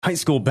High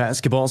school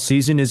basketball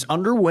season is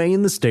underway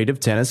in the state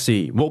of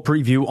Tennessee. We'll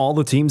preview all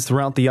the teams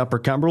throughout the Upper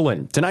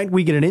Cumberland. Tonight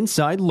we get an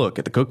inside look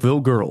at the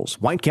Cookeville girls,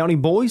 White County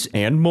boys,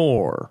 and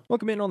more.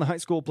 Welcome in on the High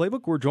School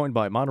Playbook. We're joined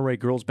by Monterey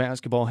girls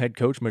basketball head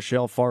coach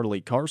Michelle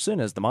Farley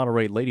Carson as the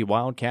Monterey Lady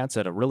Wildcats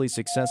had a really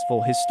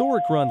successful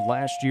historic run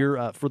last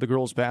year for the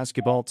girls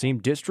basketball team.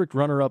 District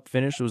runner-up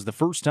finish was the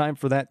first time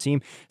for that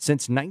team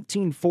since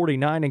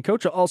 1949. And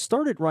Coach, I'll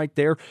start it right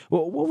there.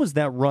 What was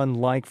that run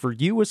like for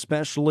you,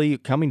 especially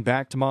coming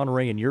back to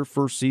Monterey in your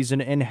first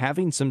season and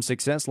having some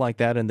success like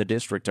that in the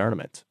district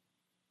tournament?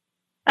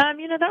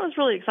 That was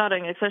really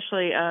exciting,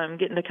 especially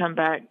getting to come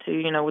back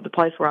to, with the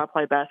place where I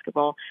play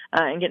basketball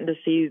and getting to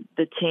see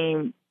the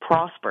team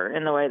prosper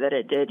in the way that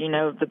it did.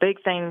 The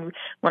big thing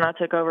when I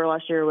took over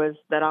last year was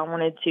that I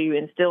wanted to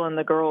instill in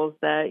the girls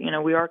that,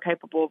 we are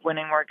capable of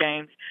winning more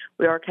games.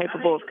 We are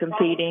capable of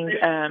competing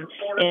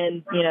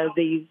in,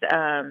 these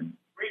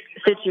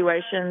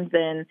situations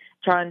and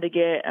trying to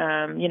get,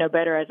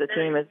 better as a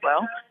team as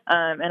well.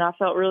 And I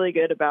felt really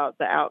good about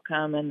the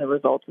outcome and the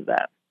results of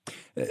that.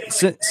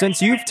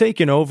 Since you've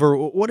taken over,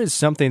 what is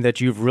something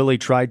that you've really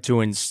tried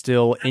to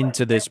instill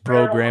into this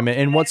program,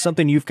 and what's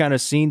something you've kind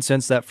of seen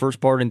since that first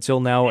part until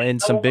now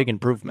and some big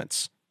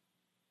improvements?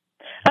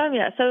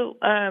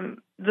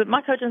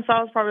 My coaching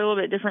style is probably a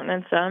little bit different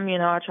than some.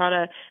 I try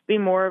to be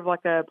more of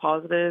like a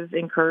positive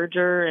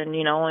encourager and,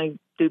 only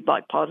do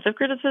like positive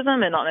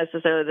criticism and not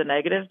necessarily the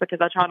negative, because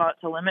I try not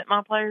to limit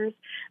my players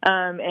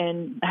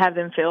and have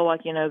them feel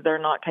like, they're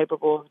not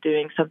capable of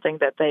doing something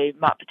that they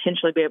might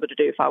potentially be able to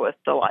do if I was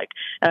to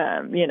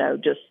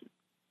just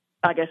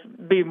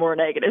be more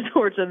negative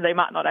towards them. They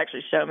might not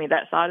actually show me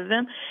that side of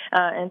them.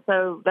 And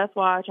so that's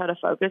why I try to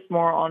focus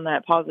more on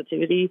that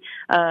positivity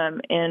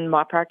in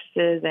my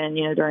practices and,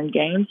 during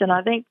games. And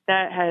I think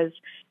that has,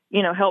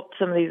 helped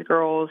some of these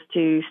girls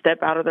to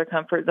step out of their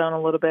comfort zone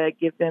a little bit,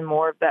 give them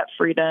more of that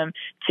freedom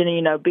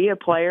to, be a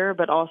player,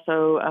 but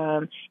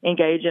also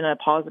engage in a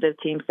positive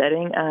team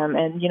setting.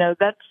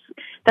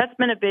 That's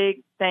been a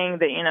big thing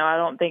that, I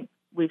don't think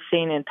we've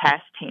seen in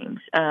past teams,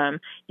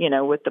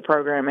 with the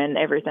program and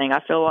everything.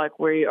 I feel like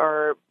we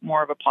are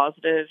more of a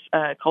positive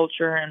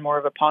culture and more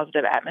of a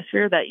positive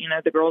atmosphere that,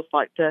 the girls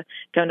like to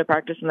come to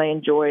practice and they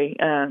enjoy,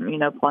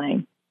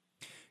 playing.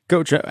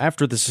 Coach,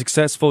 after the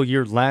successful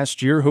year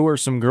last year, who are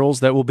some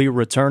girls that will be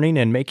returning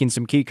and making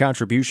some key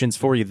contributions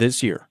for you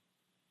this year?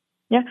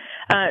 Yeah.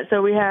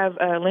 So we have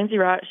Lindsay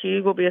Wright.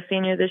 She will be a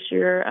senior this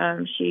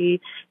year.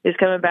 She is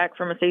coming back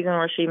from a season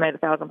where she made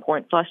 1,000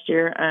 points last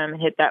year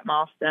and hit that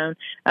milestone.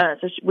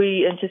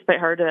 We anticipate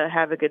her to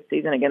have a good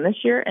season again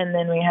this year. And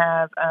then we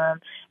have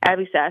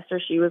Abby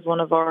Sasser. She was one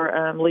of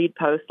our lead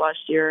posts last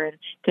year and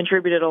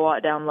contributed a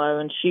lot down low,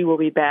 and she will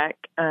be back.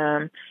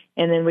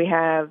 And then we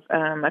have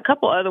a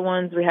couple other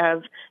ones. We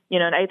have,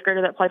 an eighth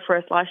grader that played for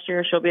us last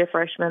year. She'll be a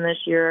freshman this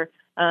year.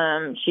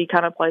 She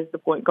kind of plays the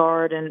point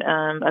guard and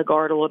a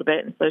guard a little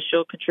bit, and so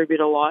she'll contribute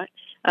a lot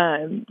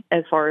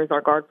as far as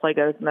our guard play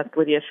goes, and that's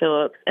Lydia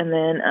Phillips. And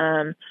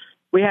then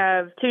we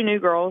have two new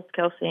girls,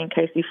 Kelsey and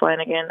Casey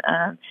Flanagan,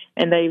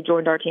 and they've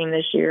joined our team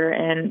this year,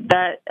 and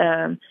that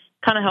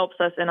kind of helps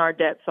us in our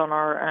depth on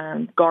our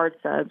guard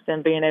subs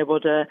and being able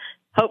to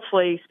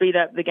hopefully speed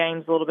up the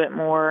games a little bit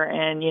more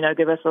and,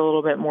 give us a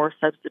little bit more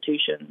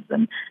substitutions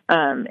and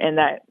in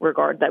that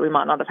regard that we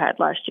might not have had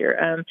last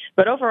year.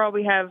 But overall,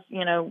 we have,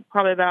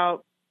 probably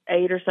about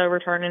 8 or so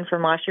returning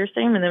from last year's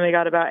team, and then we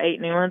got about 8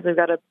 new ones. We've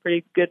got a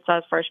pretty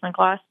good-sized freshman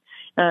class.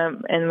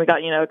 And we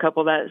got, a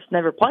couple that's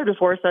never played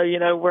before. So,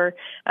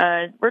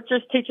 we're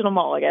just teaching them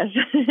all, I guess,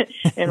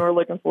 and we're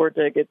looking forward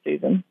to a good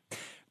season.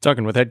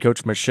 Talking with head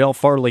coach Michelle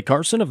Farley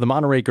Carson of the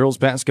Monterey girls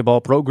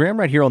basketball program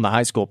right here on the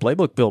High School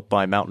Playbook, built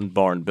by Mountain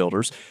Barn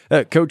Builders.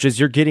 Coach, as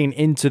you're getting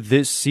into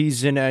this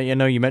season,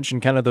 you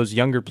mentioned kind of those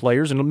younger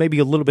players and maybe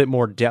a little bit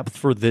more depth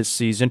for this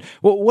season.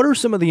 Well, what are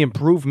some of the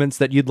improvements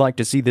that you'd like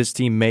to see this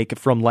team make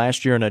from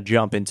last year and a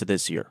jump into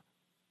this year?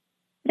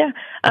 Yeah.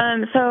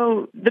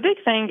 So the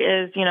big thing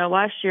is,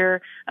 last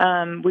year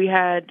we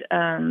had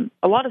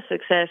a lot of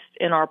success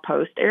in our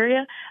post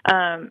area,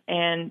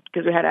 and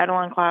because we had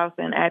Adeline Klaus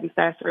and Abby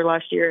Sasser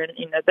last year, and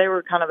they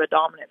were kind of a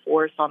dominant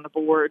force on the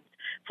boards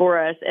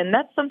for us, and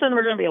that's something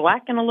we're going to be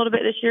lacking a little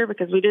bit this year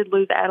because we did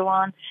lose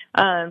Adeline.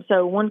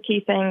 So one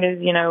key thing is,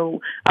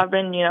 I've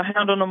been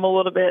hounding them a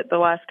little bit the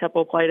last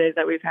couple of play days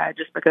that we've had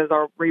just because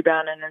our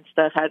rebounding and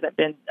stuff hasn't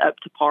been up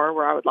to par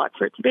where I would like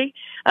for it to be.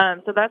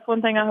 So that's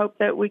one thing I hope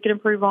that we can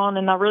improve on,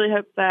 and I really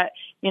hope that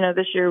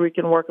this year we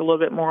can work a little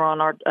bit more on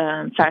our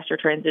faster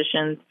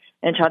transitions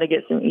and try to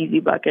get some easy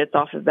buckets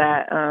off of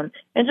that,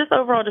 and just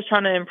overall just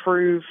trying to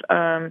improve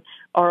our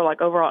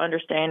overall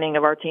understanding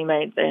of our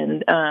teammates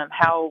and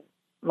how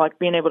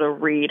being able to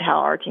read how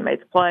our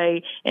teammates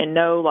play and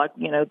know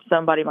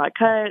somebody might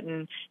cut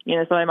and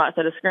somebody might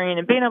set a screen,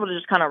 and being able to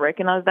just kind of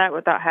recognize that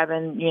without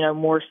having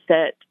more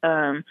set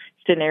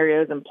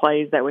scenarios and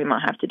plays that we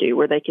might have to do,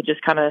 where they could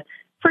just kind of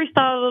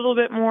freestyle a little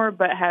bit more,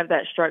 but have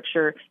that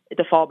structure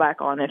to fall back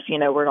on if,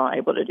 we're not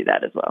able to do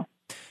that as well.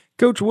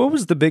 Coach, what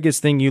was the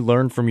biggest thing you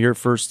learned from your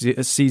first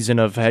season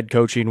of head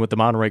coaching with the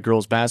Monterey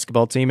girls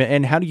basketball team,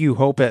 and how do you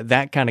hope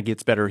that kind of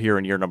gets better here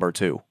in year number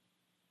 2?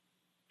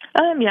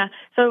 Yeah.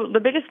 So the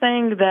biggest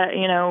thing that,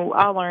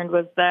 I learned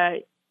was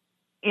that,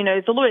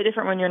 it's a little bit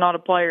different when you're not a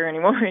player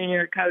anymore and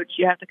you're a coach.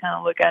 You have to kind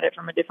of look at it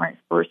from a different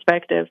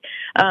perspective.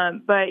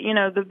 But,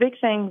 the big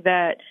thing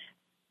that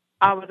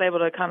I was able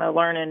to kind of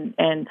learn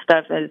and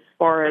stuff as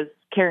far as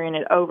carrying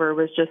it over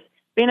was just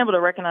being able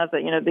to recognize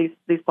that,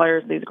 these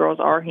players, these girls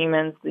are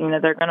humans.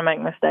 They're going to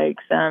make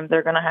mistakes.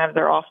 They're going to have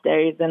their off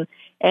days.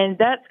 And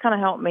that's kind of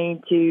helped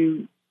me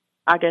to,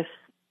 I guess,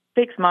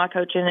 fix my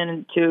coaching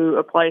into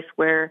a place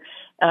where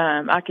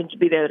I can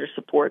be there to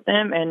support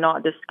them and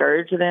not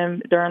discourage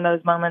them during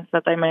those moments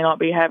that they may not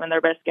be having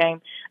their best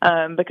game.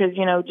 Because,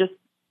 just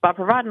by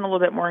providing a little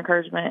bit more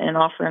encouragement and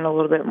offering a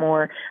little bit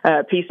more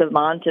peace of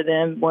mind to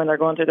them when they're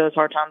going through those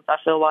hard times, I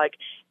feel like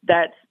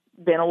that's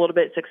been a little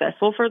bit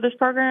successful for this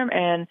program.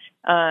 And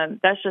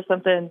that's just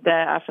something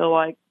that I feel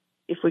like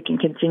if we can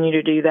continue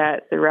to do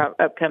that throughout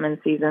upcoming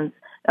seasons,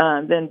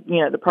 then,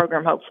 the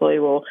program hopefully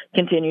will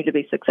continue to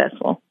be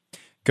successful.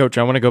 Coach,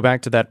 I want to go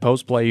back to that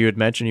post play you had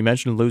mentioned. You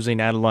mentioned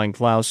losing Adeline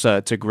Klaus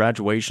to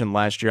graduation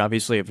last year,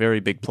 obviously a very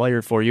big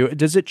player for you.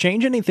 Does it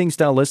change anything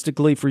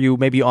stylistically for you,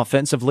 maybe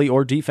offensively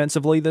or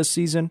defensively this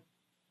season?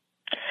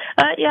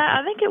 Yeah,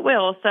 I think it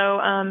will.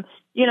 So,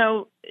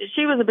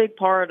 she was a big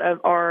part of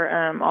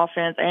our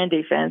offense and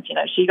defense.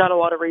 She got a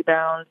lot of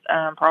rebounds,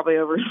 probably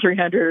over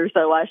 300 or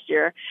so last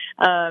year.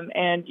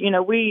 And,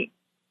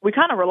 we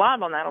kind of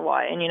relied on that a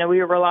lot. And, we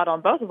relied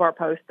on both of our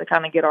posts to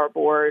kind of get our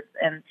boards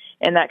and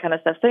that kind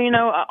of stuff. So,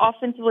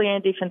 offensively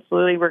and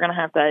defensively, we're going to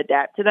have to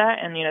adapt to that.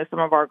 And, some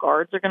of our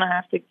guards are going to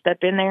have to step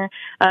in there.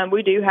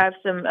 We do have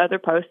some other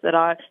posts that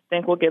I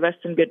think will give us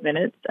some good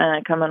minutes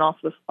coming off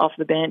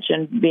the bench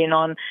and being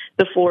on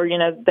the floor.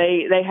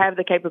 They have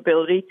the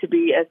capability to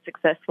be as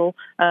successful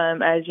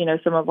as,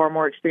 some of our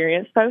more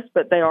experienced posts,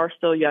 but they are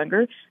still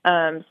younger.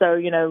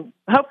 So,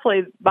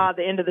 hopefully by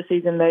the end of the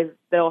season,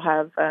 they'll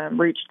have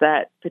reached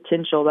that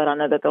potential that I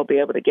know that they'll be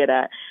able to get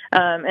at.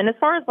 And as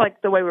far as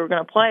like the way we're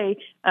going to play,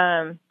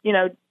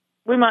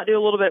 we might do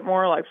a little bit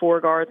more like 4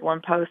 guards,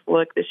 1 post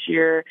look this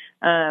year.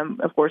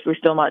 Of course, we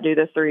still might do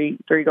the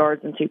three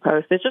guards and 2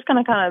 posts. It's just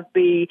going to kind of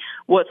be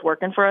what's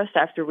working for us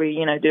after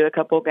we, do a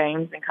couple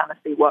games and kind of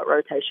see what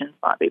rotations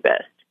might be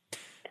best.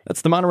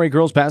 That's the Monterey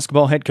girls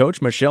basketball head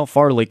coach, Michelle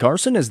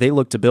Farley-Carson, as they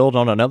look to build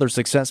on another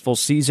successful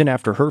season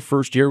after her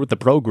first year with the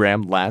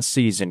program last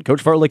season.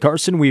 Coach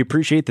Farley-Carson, we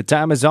appreciate the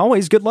time as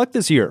always. Good luck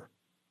this year.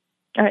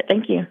 All right,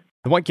 thank you.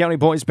 The White County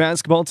boys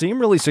basketball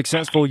team, really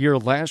successful year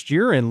last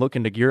year and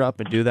looking to gear up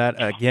and do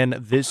that again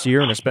this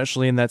year, and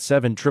especially in that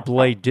 7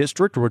 AAA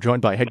district. We're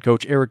joined by head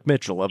coach Eric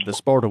Mitchell of the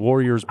Sparta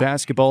Warriors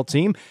basketball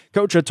team.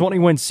 Coach, a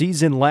 20-win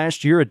season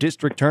last year, a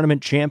district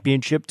tournament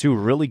championship, 2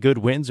 really good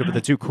wins over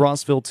the 2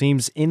 Crossville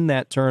teams in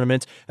that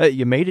tournament.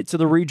 You made it to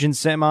the region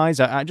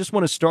semis. I just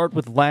want to start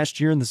with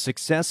last year and the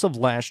success of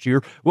last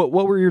year. What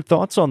were your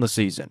thoughts on the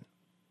season?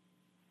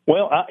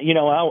 Well,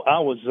 I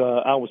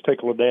was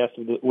tickled to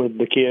death with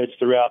the kids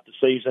throughout the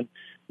season.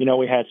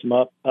 We had some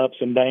ups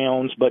and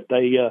downs, but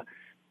they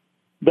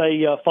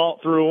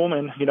fought through them.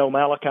 And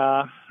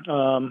Malachi,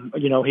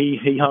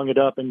 he hung it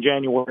up in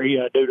January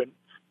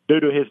due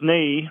to his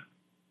knee.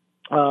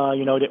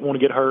 Didn't want to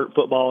get hurt.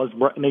 Football, his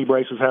knee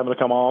brace was having to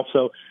come off,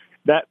 so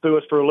that threw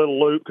us for a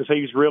little loop because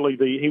he was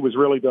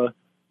really the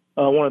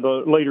one of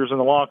the leaders in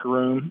the locker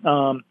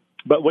room.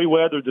 But we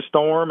weathered the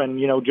storm, and,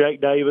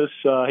 Jake Davis,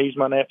 he's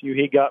my nephew,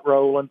 he got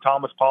rolling.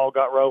 Thomas Paul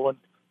got rolling.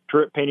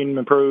 Trip Pinion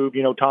improved,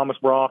 Thomas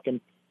Brock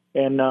and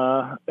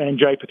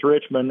Japheth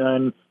Richmond.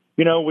 And,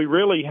 we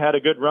really had a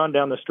good run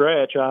down the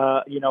stretch.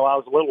 I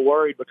was a little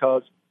worried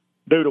because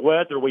due to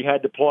weather, we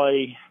had to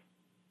play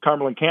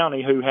Cumberland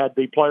County, who had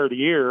the player of the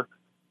year,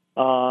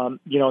 in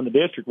the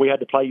district. We had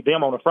to play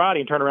them on a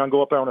Friday and turn around and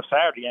go up there on a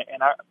Saturday.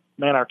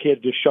 And our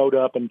kids just showed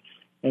up and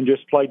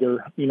just played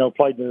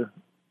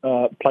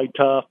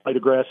tough, played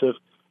aggressive.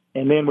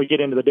 And then we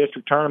get into the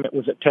district tournament. It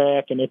was at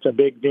Tech, and it's a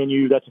big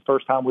venue. That's the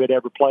first time we had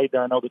ever played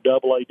there. I know the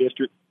old AA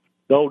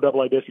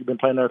district, been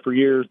playing there for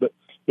years, but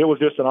it was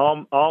just an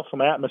awesome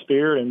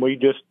atmosphere, and we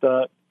just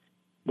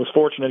was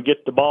fortunate to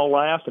get the ball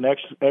last and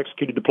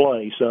executed the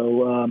play.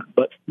 So,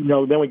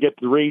 then we get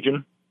to the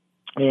region,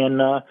 and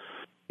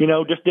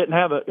just didn't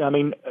have it. I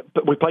mean,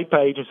 we played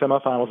Page in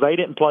semifinals. They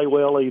didn't play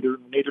well either.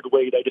 Neither did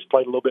we. They just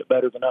played a little bit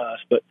better than us.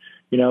 But,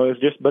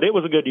 but it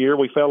was a good year.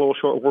 We fell a little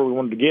short of where we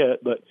wanted to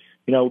get, but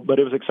it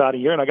was an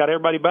exciting year, and I got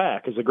everybody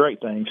back. It's a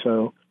great thing.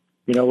 So,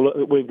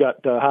 we've got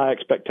high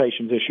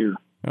expectations this year.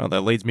 Well,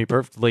 that leads me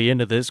perfectly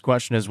into this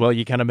question as well.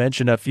 You kind of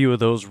mentioned a few of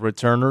those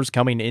returners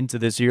coming into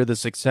this year, the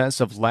success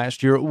of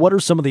last year. What are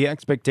some of the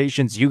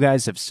expectations you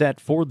guys have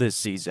set for this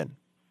season?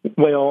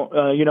 Well,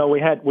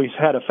 we've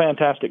had a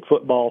fantastic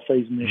football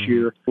season this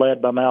year,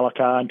 led by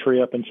Malachi and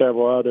Tripp and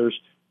several others,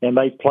 and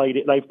they've played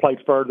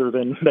further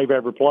than they've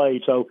ever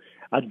played. So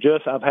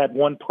I've had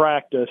one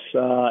practice,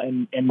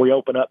 and we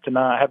open up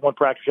tonight. I had one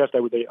practice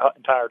yesterday with the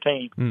entire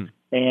team,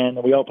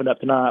 and we opened up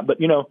tonight. But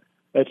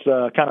it's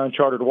kind of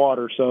uncharted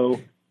water. So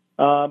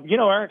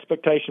Our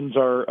expectations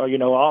are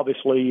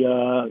obviously,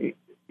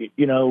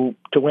 to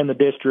win the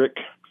district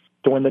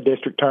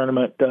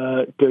tournament,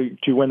 to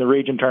win the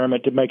region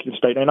tournament, to make it to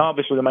state. And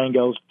obviously the main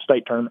goal is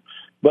state tournament.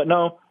 But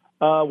no,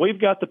 we've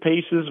got the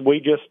pieces. We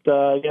just,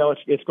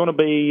 it's going to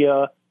be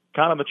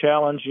kind of a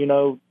challenge,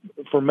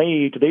 for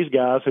me, to these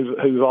guys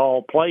who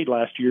all played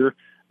last year.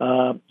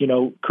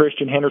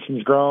 Christian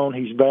Henderson's grown.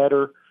 He's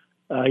better.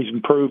 He's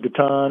improved a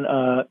ton.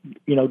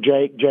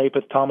 Jake,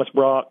 Japheth, Thomas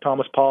Brock,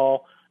 Thomas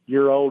Paul,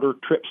 year older.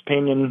 Trips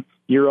Pinion,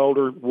 year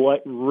older.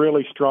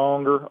 Really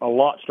stronger, a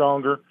lot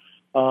stronger.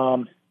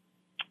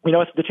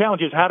 It's the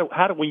challenge is how do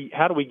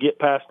we get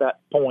past that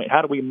point?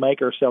 How do we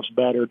make ourselves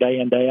better day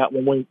in, day out?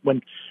 When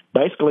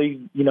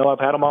basically, I've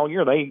had them all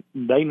year. They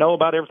know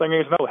about everything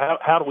there is to know.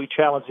 How do we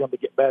challenge them to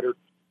get better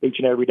each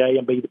and every day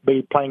and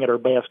be playing at our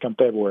best come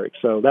February?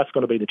 So that's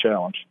going to be the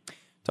challenge.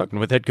 Talking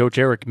with head coach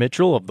Eric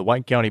Mitchell of the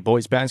White County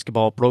boys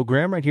basketball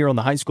program right here on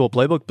the High School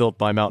Playbook built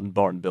by Mountain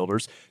Barn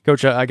Builders.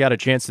 Coach, I got a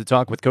chance to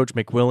talk with Coach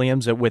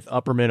McWilliams with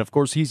Upperman. Of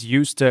course, he's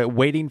used to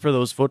waiting for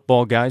those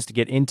football guys to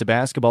get into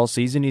basketball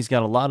season. He's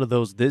got a lot of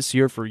those this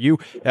year for you.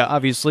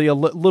 Obviously, a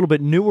little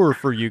bit newer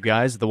for you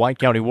guys. The White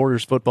County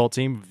Warriors football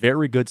team,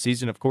 very good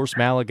season. Of course,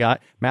 Malachi,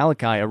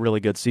 a really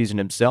good season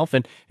himself,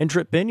 and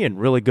Trip Pinion,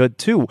 really good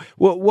too.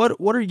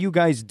 What are you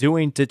guys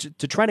doing to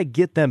try to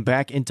get them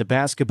back into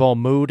basketball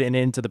mood and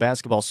into the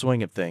basketball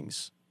swing of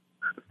things?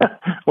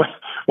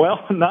 well,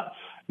 not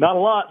a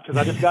lot, because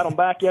I just got them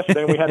back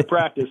yesterday and we had to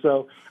practice.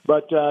 So,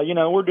 but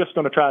we're just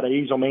going to try to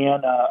ease them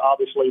in.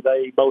 Obviously,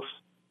 they both,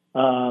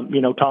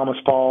 Thomas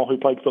Paul, who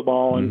played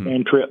football,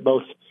 and Tripp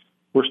both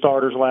were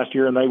starters last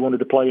year, and they wanted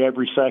to play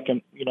every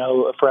second,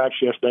 a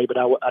practice yesterday, but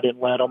I didn't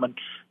let them. And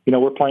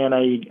we're playing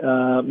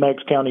a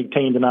Meigs County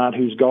team tonight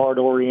who's guard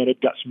oriented,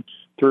 got some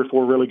 3 or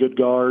 4 really good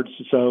guards.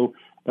 So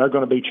they're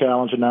going to be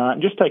challenged tonight,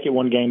 and just take it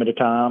one game at a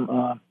time.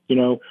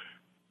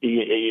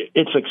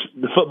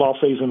 The football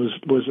season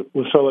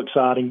was so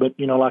exciting, but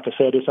like I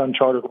said, it's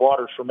uncharted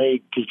waters for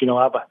me because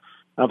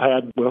I've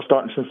had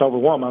starting since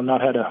 '01, I've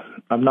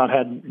not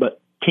had but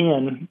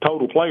 10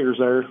 total players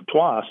there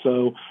twice.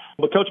 So,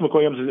 but Coach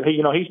McWilliams,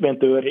 he's been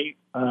through it.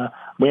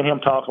 Me and him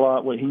talk a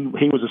lot.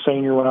 He was a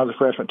senior when I was a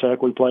freshman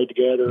tech. We played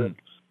together,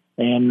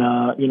 and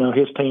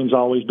his teams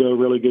always do a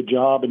really good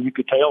job. And you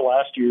could tell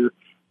last year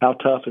how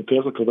tough and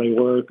physical they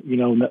were,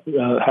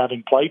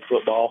 having played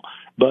football,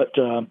 but.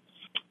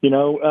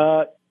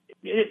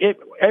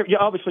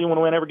 Obviously you want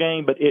to win every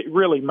game, but it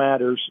really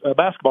matters.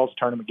 Basketball's a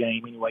tournament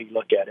game any way you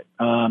look at it.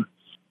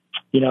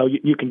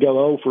 You can go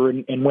over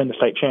and win the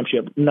state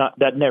championship.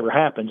 That never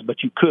happens,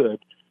 but you could.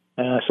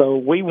 So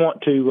we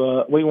want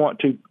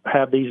to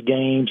have these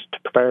games to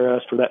prepare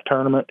us for that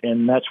tournament,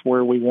 and that's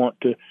where we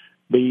want to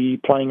be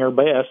playing our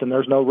best. And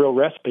there's no real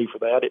recipe for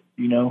that,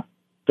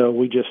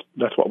 So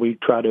that's what we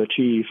try to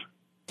achieve.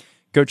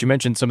 Coach, you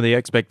mentioned some of the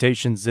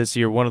expectations this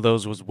year. One of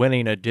those was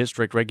winning a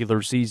district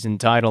regular season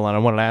title, and I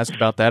wanted to ask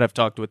about that. I've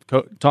talked with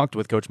Coach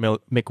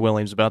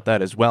McWilliams about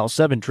that as well.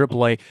 7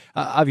 AAA,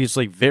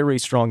 obviously very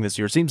strong this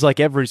year. Seems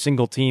like every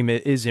single team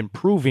is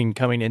improving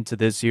coming into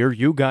this year.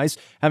 You guys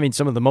having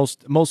some of the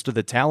most of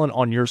the talent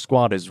on your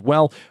squad as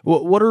well.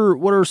 What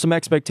are some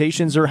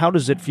expectations, or how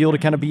does it feel to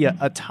kind of be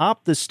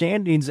atop the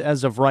standings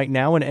as of right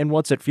now, and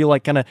what's it feel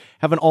like kind of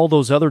having all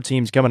those other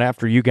teams coming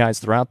after you guys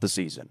throughout the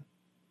season?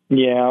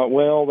 Yeah,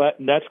 well,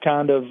 that's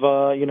kind of,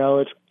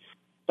 it's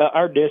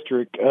our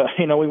district.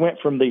 We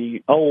went from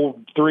the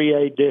old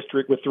 3A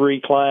district with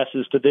 3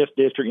 classes to this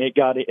district,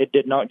 and it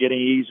did not get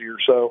any easier.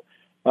 So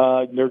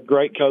there are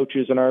great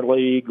coaches in our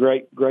league,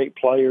 great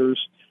players.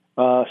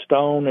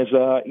 Stone is,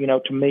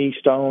 to me,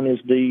 Stone is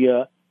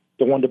the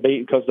one to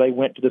beat because they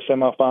went to the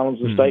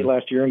semifinals of the state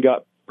last year and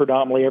got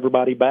predominantly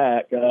everybody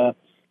back. The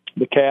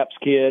Caps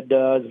kid,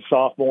 as a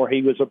sophomore,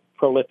 he was a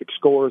prolific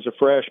scorer as a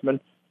freshman,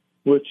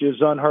 which is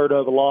unheard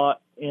of a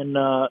lot in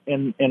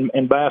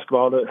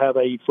basketball to have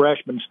a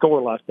freshman score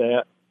like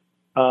that.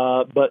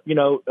 But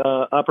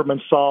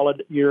Upperman's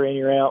solid year in,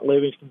 year out.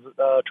 Livingston's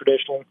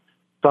traditional,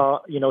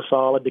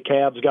 solid. The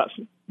Cavs got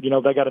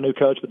they got a new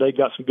coach, but they've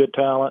got some good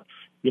talent.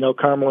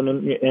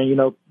 Cumberland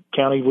and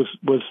County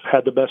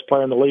had the best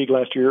player in the league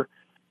last year.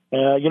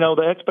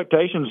 The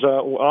expectations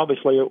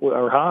obviously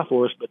are high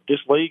for us, but this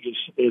league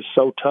is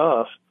so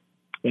tough.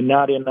 And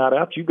night in, night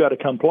out, you've got to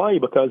come play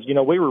because,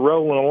 we were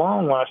rolling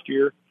along last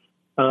year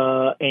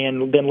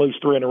and then lose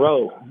 3 in a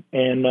row.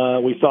 And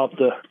we thought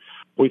the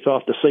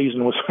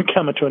season was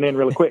coming to an end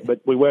really quick,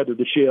 but we weathered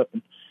the ship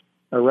and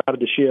routed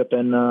the ship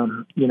and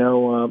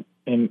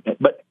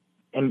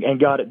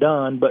got it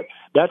done. But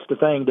that's the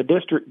thing.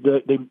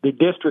 The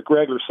district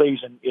regular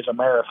season is a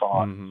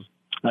marathon,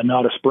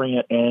 not a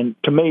sprint. And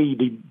to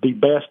me, the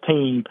best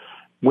team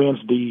wins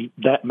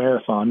that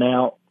marathon.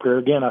 Now,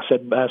 again, I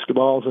said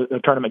basketball is a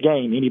tournament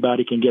game.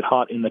 Anybody can get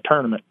hot in the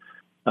tournament.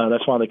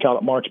 That's why they call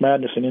it March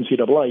Madness in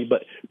NCAA.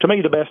 But to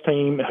me, the best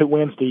team who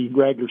wins the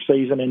regular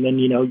season, and then,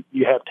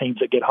 you have teams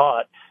that get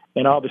hot.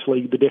 And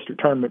obviously the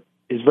district tournament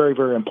is very,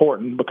 very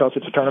important because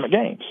it's a tournament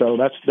game. So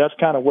that's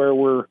kind of where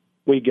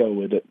we go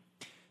with it.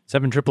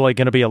 7 AAA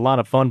going to be a lot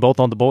of fun, both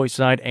on the boys'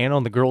 side and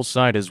on the girls'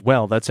 side as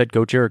well. That's head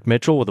coach Eric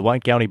Mitchell with the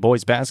White County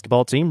boys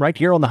basketball team right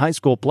here on the High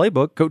School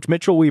Playbook. Coach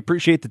Mitchell, we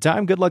appreciate the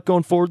time. Good luck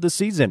going forward this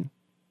season.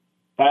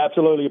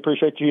 Absolutely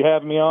appreciate you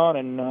having me on,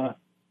 and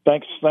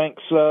thanks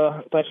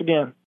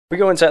again. We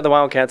go inside the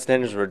Wildcats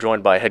then as we're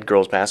joined by head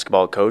girls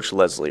basketball coach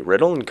Leslie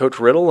Riddle. And Coach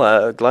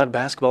Riddle, glad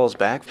basketball is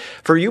back.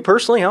 For you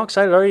personally, how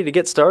excited are you to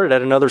get started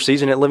at another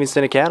season at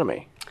Livingston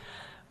Academy?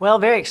 Well,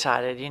 very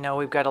excited. You know,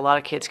 we've got a lot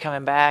of kids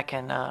coming back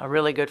and a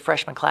really good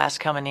freshman class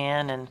coming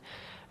in,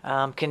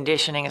 and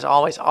conditioning is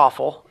always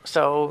awful.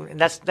 So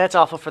that's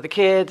awful for the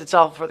kids. It's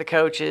awful for the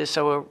coaches.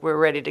 So we're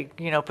ready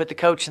to, put the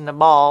coach and the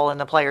ball and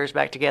the players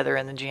back together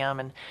in the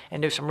gym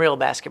and do some real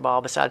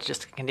basketball besides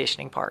just the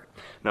conditioning part.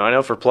 No, I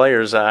know for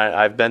players,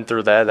 I've been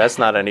through that. That's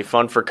not any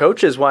fun. For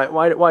coaches,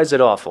 why is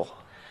it awful?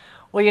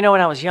 Well, when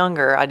I was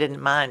younger, I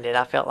didn't mind it.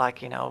 I felt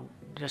like,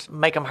 just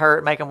make them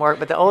hurt, make them work.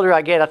 But the older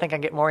I get, I think I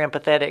get more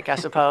empathetic, I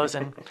suppose,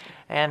 and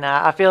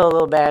I feel a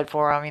little bad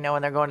for them,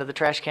 when they're going to the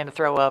trash can to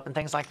throw up and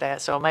things like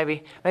that. So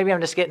maybe I'm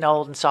just getting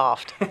old and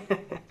soft.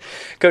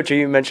 Coach,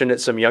 you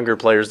mentioned some younger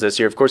players this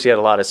year. Of course, you had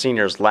a lot of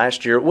seniors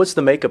last year. What's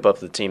the makeup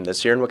of the team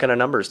this year, and what kind of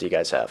numbers do you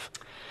guys have?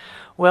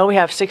 Well, we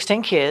have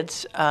 16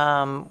 kids.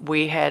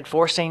 We had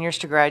 4 seniors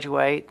to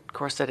graduate, of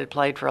course, that had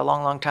played for a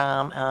long, long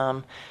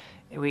time.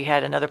 We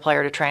had another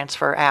player to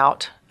transfer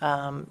out.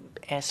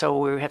 And so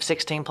we have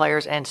 16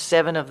 players, and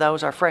 7 of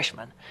those are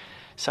freshmen.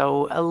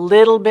 So a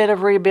little bit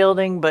of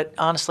rebuilding, but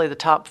honestly, the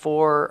top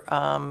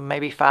 4,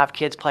 maybe 5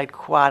 kids played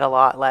quite a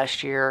lot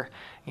last year.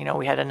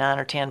 We had a 9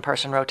 or 10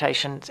 person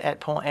rotation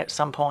at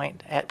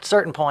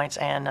certain points,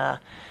 and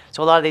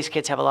so a lot of these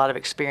kids have a lot of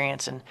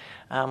experience, and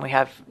we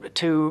have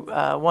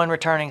 1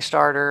 returning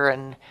starter,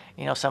 and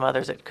some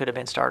others that could have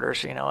been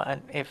starters.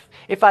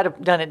 If I'd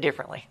have done it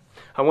differently.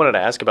 I wanted to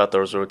ask about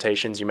those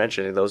rotations. You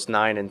mentioned those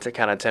 9 and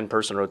kind of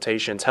 10-person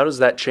rotations. How does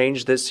that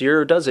change this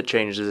year, or does it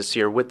change this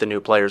year with the new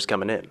players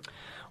coming in?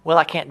 Well,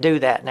 I can't do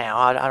that now.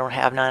 I don't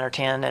have 9 or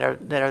 10 that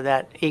are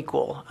that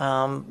equal.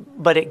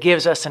 But it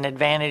gives us an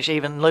advantage,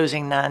 even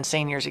losing 9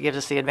 seniors. It gives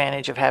us the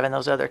advantage of having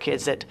those other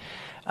kids that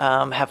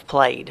have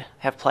played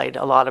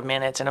a lot of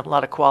minutes and a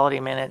lot of quality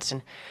minutes.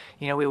 And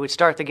we would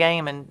start the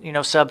game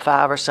and sub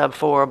 5 or sub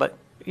 4, but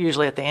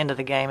usually at the end of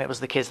the game, it was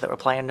the kids that were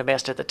playing the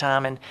best at the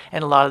time, and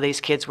a lot of these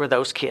kids were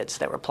those kids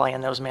that were playing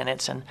those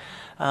minutes. And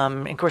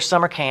of course,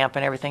 summer camp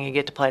and everything, you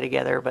get to play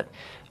together. But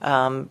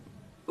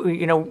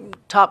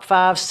top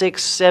 5,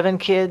 6, 7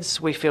 kids,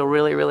 we feel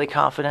really, really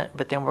confident.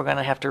 But then we're going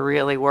to have to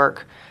really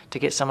work to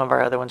get some of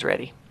our other ones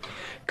ready.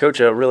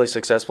 Coach, a really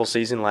successful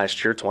season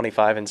last year,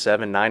 25-7,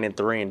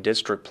 9-3 in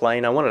district play.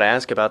 And I wanted to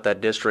ask about that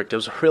district. It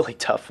was a really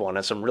tough one,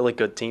 and some really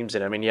good teams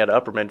in it. I mean, you had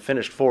Upperman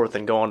finish 4th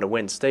and go on to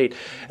win state.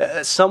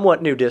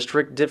 Somewhat new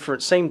district,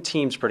 different, same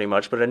teams pretty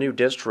much, but a new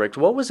district.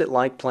 What was it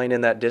like playing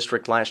in that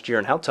district last year,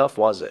 and how tough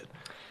was it?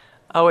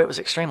 Oh, it was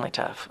extremely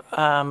tough,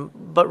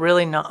 but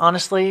really,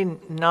 honestly,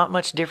 not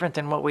much different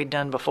than what we'd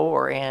done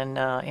before in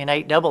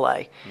 8AA.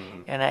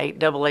 Mm-hmm. In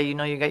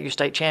 8AA, you got your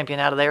state champion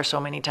out of there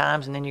so many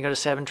times, and then you go to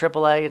 7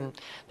 AAA, and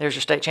there's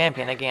your state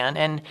champion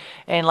again.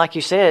 And like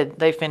you said,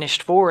 they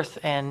finished 4th,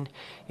 and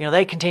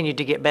they continued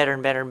to get better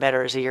and better and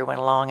better as the year went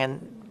along,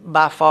 and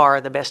by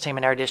far the best team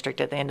in our district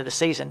at the end of the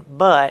season.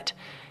 But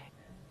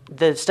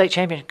the state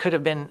champion could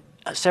have been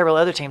several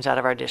other teams out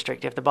of our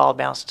district if the ball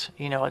bounced,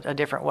 a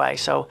different way.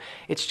 So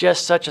it's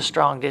just such a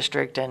strong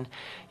district, and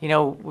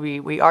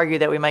we argue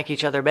that we make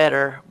each other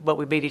better, but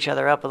we beat each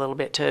other up a little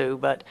bit too.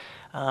 But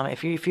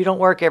if you don't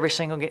work every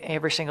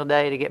single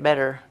day to get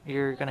better,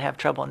 you're going to have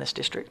trouble in this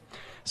district.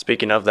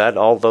 Speaking of that,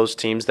 all those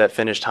teams that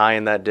finished high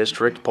in that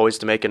district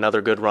poised to make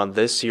another good run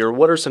this year.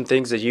 What are some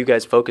things that you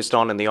guys focused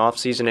on in the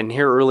offseason and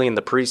here early in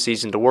the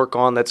preseason to work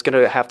on that's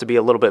going to have to be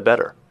a little bit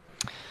better?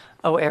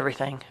 Oh,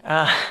 everything.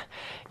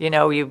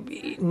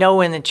 You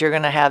knowing that you're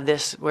going to have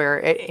this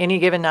where at any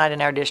given night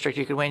in our district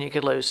you could win, you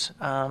could lose.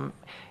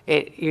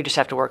 You just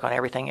have to work on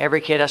everything.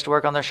 Every kid has to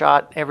work on their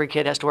shot. Every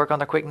kid has to work on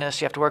their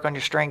quickness. You have to work on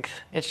your strength.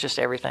 It's just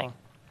everything.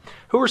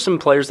 Who are some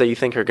players that you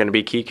think are going to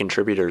be key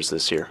contributors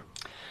this year?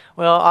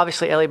 Well,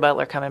 obviously Ellie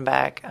Butler coming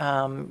back.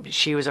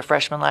 She was a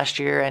freshman last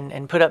year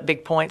and put up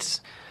big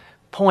points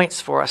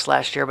for us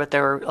last year, but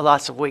there were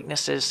lots of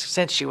weaknesses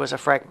since she was a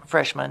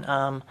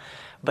freshman.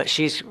 But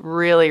she's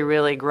really,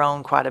 really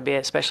grown quite a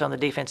bit, especially on the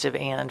defensive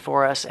end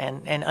for us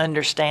and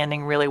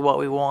understanding really what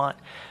we want.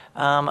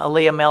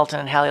 Aaliyah Melton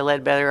and Hallie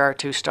Ledbetter are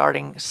 2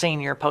 starting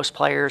senior post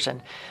players,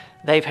 and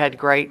they've had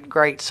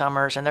great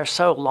summers, and they're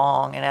so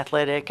long and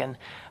athletic. And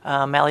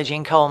Mally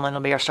Jean Coleman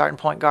will be our starting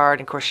point guard.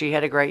 And of course, she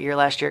had a great year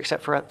last year,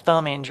 except for a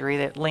thumb injury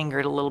that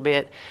lingered a little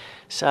bit.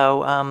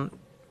 So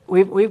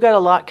we've got a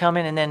lot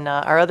coming. And then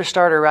our other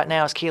starter right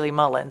now is Keely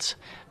Mullins.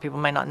 People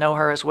may not know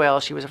her as well.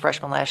 She was a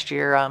freshman last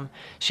year.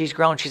 She's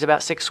grown. She's about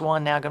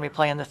 6'1" now, going to be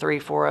playing the 3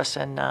 for us.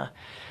 And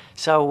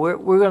So we're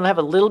going to have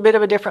a little bit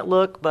of a different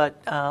look,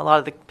 but a lot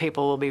of the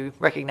people will be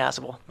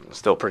recognizable.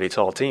 Still a pretty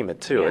tall team,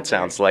 too, it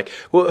sounds like.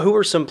 Well, who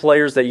are some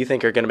players that you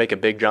think are going to make a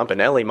big jump?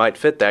 And Ellie might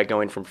fit that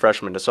going from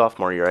freshman to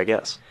sophomore year, I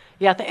guess.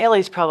 Yeah, I think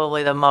Ellie's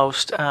probably the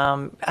most.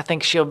 I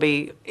think it'll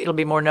be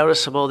more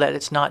noticeable that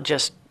it's not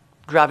just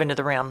driving to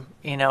the rim,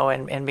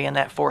 and being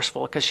that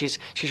forceful, because she's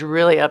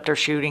really upped her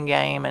shooting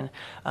game. And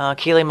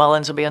Keely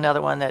Mullins will be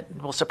another one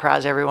that will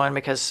surprise everyone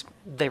because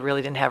they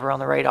really didn't have her on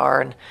the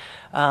radar.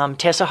 And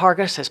Tessa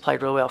Hargis has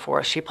played real well for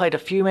us. She played a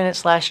few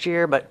minutes last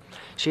year, but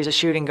she's a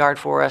shooting guard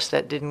for us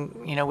that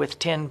didn't, with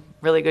 10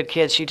 really good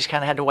kids, she just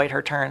kind of had to wait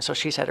her turn. So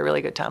she's had a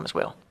really good time as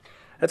well.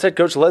 That's head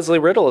coach Leslie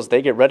Riddle as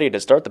they get ready to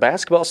start the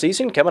basketball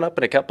season coming up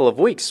in a couple of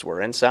weeks.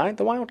 We're inside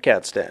the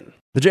Wildcats Den.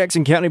 The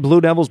Jackson County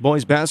Blue Devils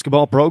boys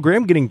basketball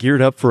program getting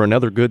geared up for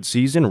another good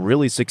season.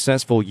 Really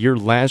successful year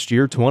last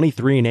year,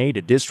 23-8,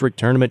 a district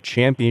tournament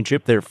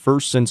championship, their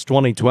first since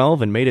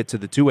 2012, and made it to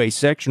the 2A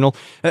sectional.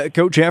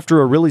 Coach,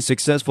 after a really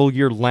successful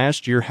year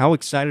last year, how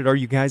excited are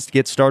you guys to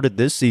get started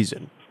this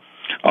season?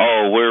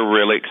 Oh, we're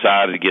really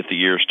excited to get the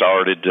year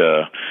started.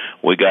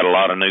 We got a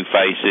lot of new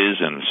faces,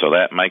 and so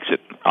that makes it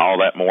all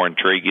that more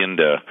intriguing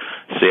to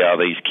see how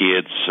these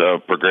kids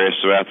progress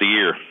throughout the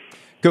year.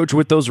 Coach,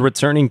 with those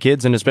returning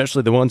kids, and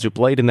especially the ones who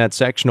played in that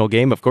sectional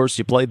game, of course,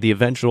 you played the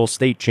eventual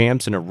state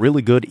champs and a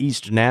really good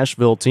East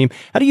Nashville team.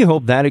 How do you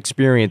hope that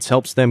experience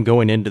helps them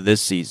going into this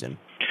season?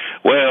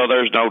 Well,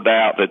 there's no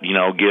doubt that,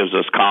 gives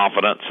us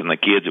confidence in the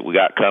kids that we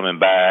got coming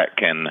back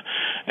and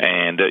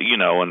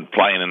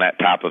playing in that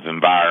type of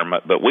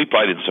environment. But we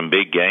played in some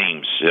big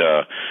games,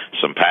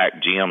 some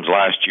packed gyms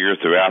last year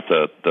throughout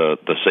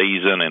the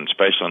season, and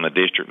especially in the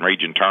district and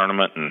region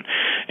tournament.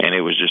 And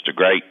it was just a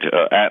great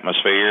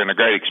atmosphere and a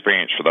great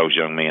experience for those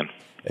young men.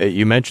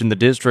 You mentioned the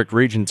district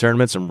region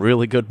tournament, some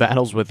really good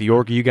battles with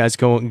York. You guys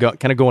kind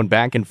of going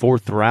back and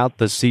forth throughout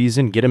the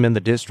season. Get them in the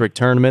district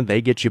tournament,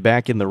 they get you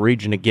back in the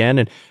region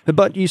again,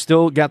 but you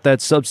still got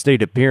that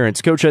sub-state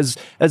appearance. Coach, as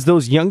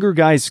those younger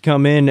guys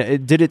come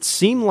in, did it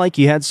seem like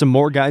you had some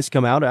more guys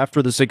come out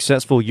after the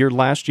successful year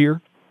last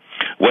year?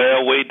 Well,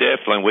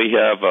 we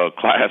have a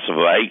class of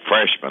 8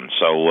 freshmen,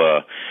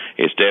 so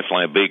it's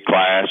definitely a big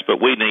class,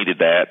 but we needed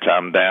that.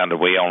 I'm down to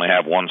we only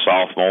have 1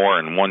 sophomore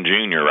and 1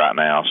 junior right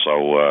now,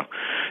 so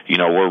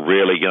we're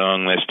really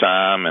young this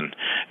time,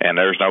 and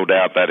there's no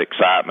doubt that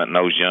excitement and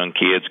those young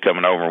kids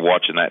coming over and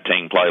watching that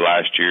team play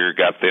last year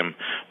got them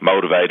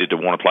motivated to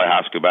want to play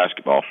high school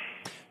basketball.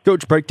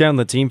 Coach, break down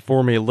the team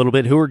for me a little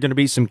bit. Who are going to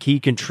be some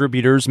key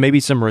contributors, maybe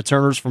some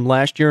returners from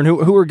last year, and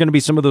who are going to be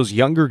some of those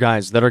younger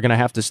guys that are going to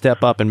have to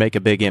step up and make a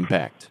big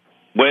impact?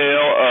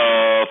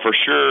 Well, for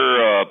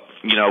sure,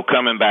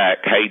 coming back,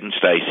 Hayden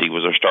Stacy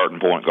was our starting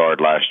point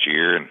guard last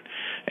year, and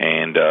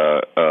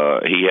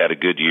he had a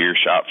good year,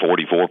 shot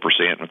 44% from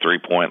the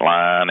three-point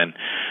line,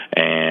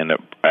 and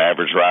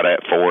averaged right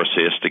at 4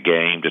 assists a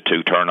game to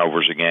 2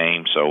 turnovers a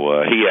game.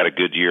 So he had a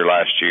good year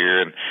last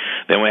year. And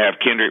then we have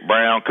Kendrick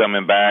Brown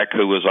coming back,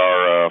 who was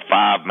our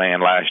 5-man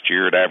last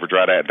year. It averaged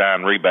right at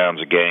 9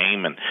 rebounds a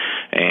game, and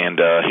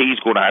he's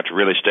going to have to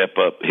really step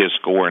up his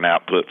scoring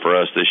output for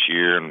us this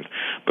year and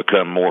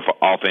become more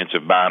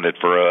offensive minded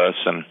for us.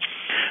 And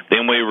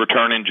then we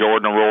return in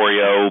Jordan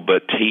Arroyo,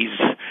 but he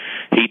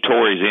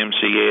tore his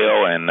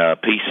MCL and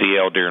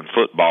PCL during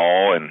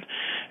football, and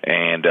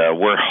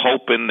we're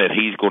hoping that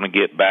he's going to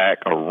get back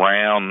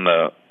around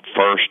the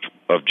 1st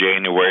of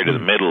January to the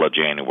middle of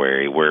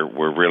January.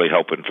 We're really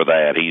hoping for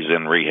that. He's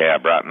in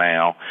rehab right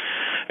now,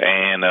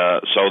 and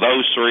so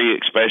those 3,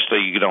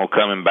 especially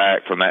coming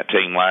back from that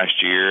team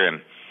last year,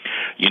 and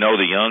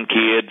the young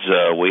kids.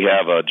 We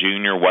have a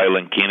junior,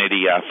 Waylon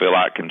Kennedy. I feel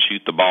like can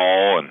shoot the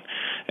ball, and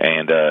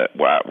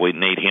we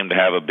need him to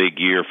have a big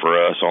year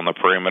for us on the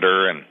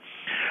perimeter. And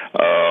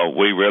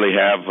we really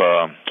have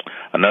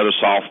another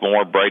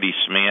sophomore, Brady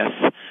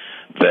Smith,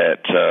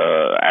 that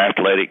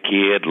athletic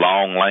kid,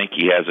 long,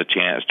 lanky, has a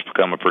chance to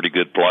become a pretty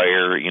good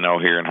player,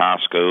 here in high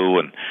school.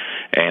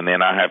 And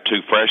then I have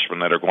 2 freshmen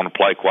that are going to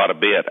play quite a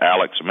bit.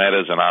 Alex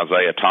Meadows and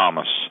Isaiah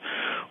Thomas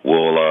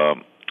will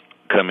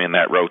come in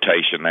that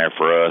rotation there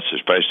for us,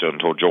 especially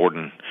until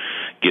Jordan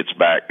gets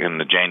back in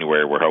the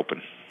January, we're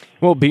hoping.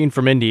 Well, being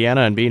from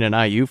Indiana and being an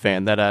IU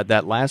fan,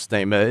 that last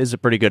name is a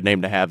pretty good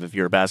name to have if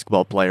you're a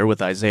basketball player with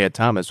Isaiah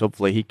Thomas.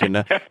 Hopefully he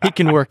can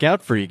work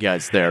out for you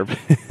guys there.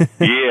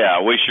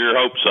 Yeah, we sure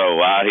hope so.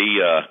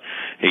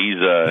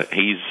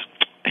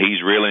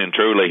 He's really and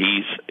truly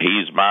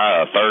he's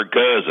my 3rd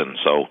cousin,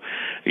 so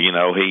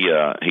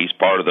he's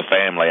part of the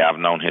family. I've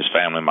known his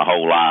family my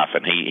whole life,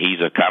 and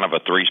he's a kind of a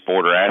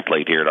 3-sporter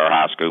athlete here at our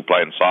high school,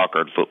 playing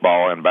soccer,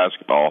 football, and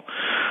basketball.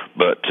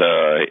 But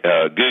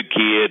a good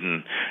kid,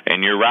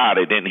 and you're right,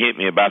 it didn't hit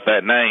me about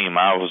that name.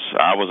 I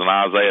was an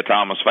Isaiah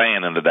Thomas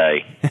fan in the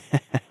day.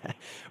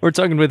 We're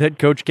talking with head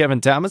coach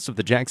Kevin Thomas of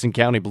the Jackson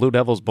County Blue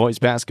Devils boys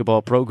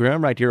basketball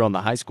program right here on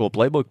the High School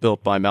Playbook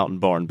built by Mountain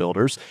Barn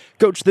Builders.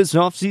 Coach, this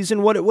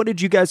offseason, what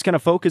did you guys kind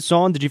of focus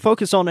on? Did you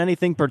focus on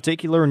anything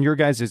particular in your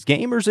guys'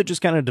 game, or is it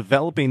just kind of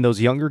developing those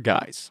younger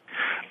guys?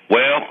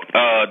 Well,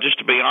 just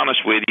to be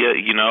honest with you,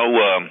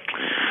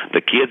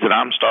 the kids that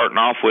I'm starting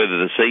off with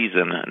of the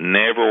season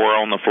never were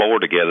on the floor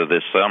together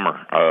this summer.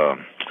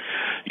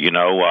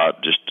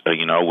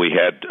 We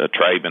had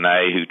Trey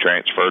Benet, who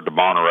transferred to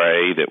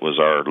Monterey, that was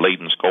our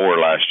leading scorer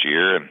last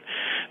year, and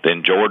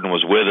then Jordan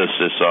was with us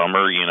this summer,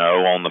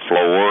 on the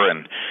floor,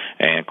 and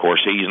of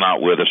course he's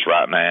not with us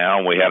right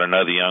now. We had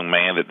another young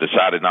man that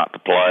decided not to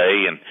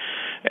play, and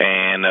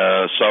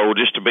so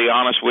just to be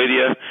honest with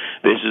you,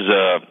 this is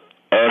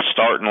us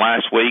starting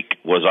last week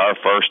was our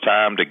first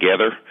time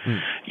together.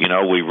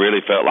 We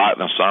really felt like in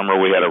the summer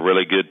we had a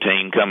really good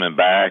team coming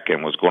back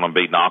and was going to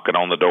be knocking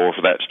on the door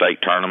for that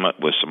state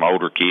tournament with some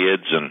older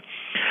kids. And,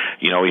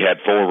 we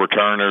had 4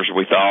 returners,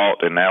 we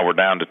thought, and now we're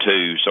down to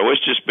 2. So it's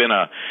just been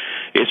a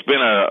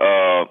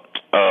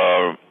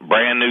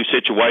brand new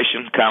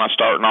situation, kind of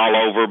starting all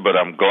over, but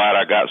I'm glad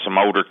I got some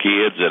older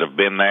kids that have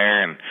been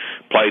there and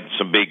played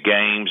some big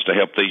games to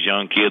help these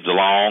young kids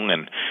along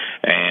and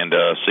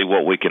see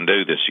what we can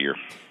do this year.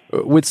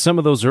 With some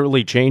of those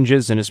early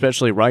changes, and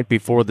especially right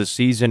before the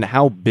season,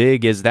 how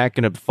big is that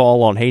going to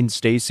fall on Hayden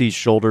Stacy's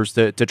shoulders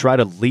to try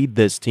to lead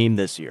this team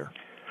this year?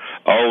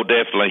 Oh,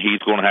 definitely. He's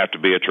going to have to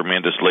be a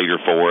tremendous leader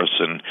for us,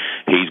 and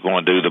he's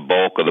going to do the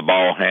bulk of the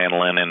ball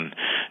handling and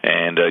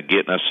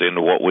getting us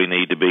into what we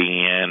need to be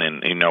in.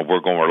 And,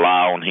 we're going to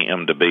rely on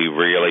him to be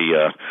really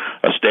a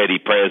steady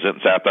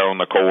presence out there on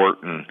the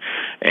court. And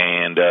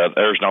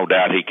there's no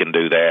doubt he can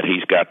do that.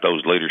 He's got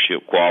those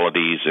leadership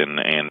qualities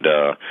and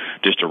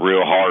just a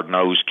real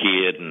hard-nosed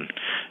kid.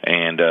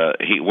 And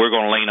we're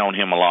going to lean on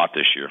him a lot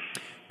this year.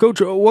 Coach,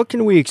 what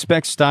can we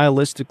expect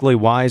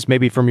stylistically-wise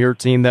maybe from your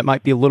team that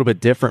might be a little bit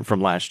different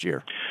from last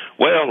year?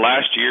 Well,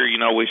 last year,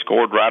 we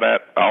scored right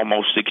at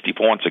almost 60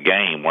 points a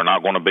game. We're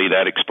not going to be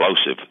that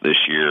explosive this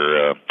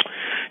year.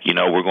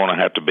 We're going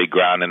to have to be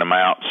grinding them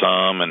out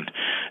some, and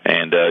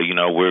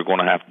we're going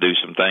to have to do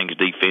some things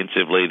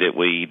defensively that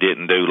we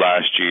didn't do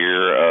last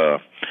year.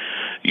 As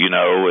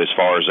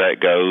far as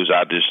that goes,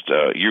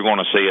 you're going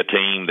to see a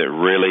team that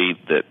really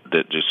that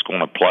just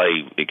going to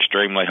play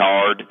extremely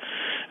hard.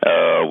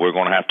 We're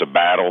going to have to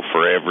battle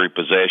for every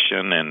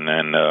possession,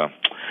 and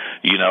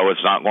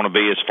it's not going to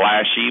be as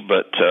flashy,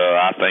 but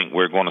I think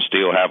we're going to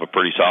still have a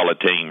pretty solid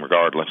team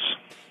regardless.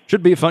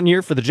 Should be a fun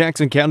year for the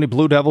Jackson County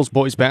Blue Devils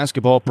boys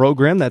basketball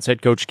program. That's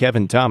head coach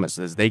Kevin Thomas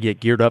as they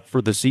get geared up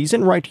for the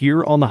season right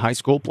here on the High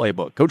School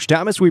Playbook. Coach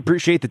Thomas, we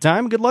appreciate the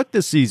time. Good luck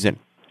this season.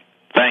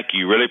 Thank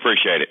you. Really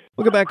appreciate it.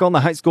 We'll get back on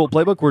the High School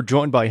Playbook. We're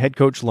joined by head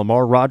coach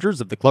Lamar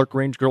Rogers of the Clark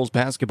Range girls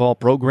basketball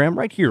program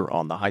right here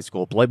on the High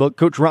School Playbook.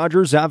 Coach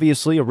Rogers,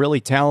 obviously a really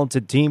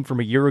talented team from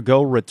a year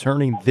ago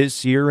returning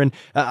this year. And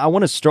I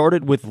want to start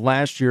it with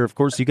last year. Of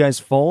course, you guys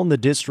fall in the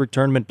district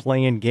tournament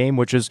play-in game,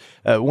 which is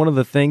one of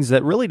the things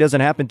that really doesn't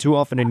happen too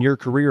often in your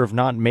career of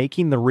not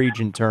making the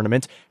region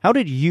tournament. How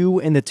did you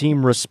and the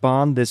team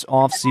respond this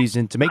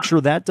offseason to make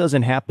sure that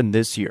doesn't happen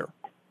this year?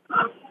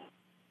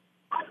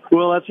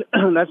 Well, that's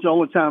the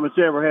only time it's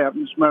ever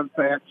happened, as a matter of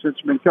fact, since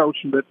I've been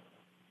coaching. But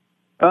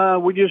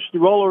we just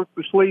rolled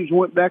our sleeves and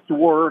went back to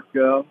work.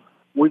 This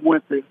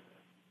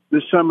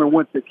summer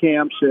went to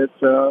camps at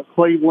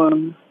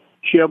Cleveland,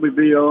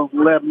 Shelbyville,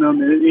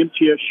 Lebanon, and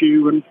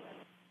MTSU, and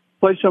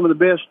played some of the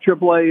best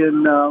AAA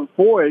and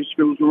 4A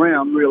schools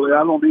around, really.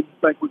 I don't even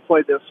think we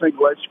played that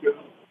single A school.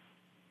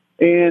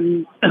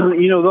 And,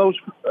 those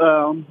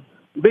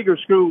bigger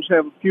schools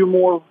have a few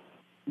more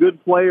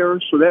good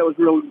players, so that was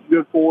really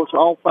good for us.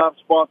 All 5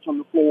 spots on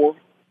the floor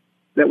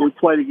that we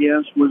played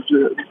against was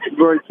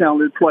very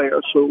talented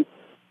players. So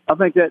I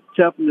think that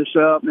toughened us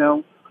up.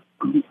 Now,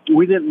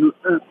 we didn't,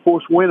 of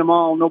course, win them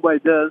all. Nobody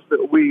does,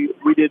 but we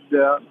did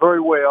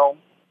very well.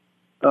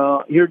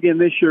 Here again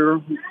this year,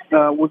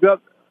 we've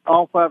got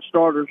all 5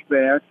 starters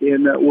back,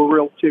 and we're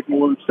real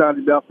tickled and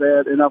excited about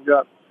that. And I've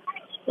got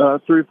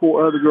 3 or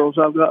 4 other girls.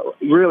 I've got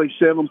really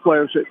 7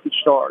 players that could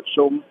start.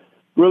 So I'm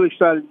really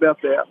excited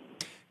about that.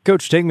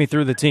 Coach, take me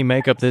through the team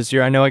makeup this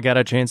year. I know I got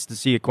a chance to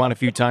see you quite a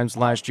few times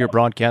last year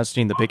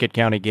broadcasting the Pickett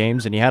County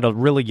games, and you had a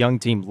really young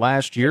team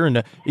last year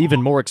and even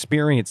more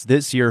experience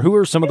this year. Who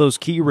are some of those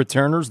key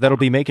returners that'll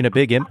be making a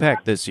big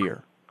impact this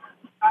year?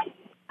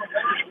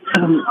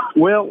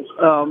 Well,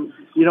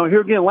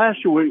 here again,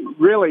 last year was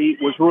really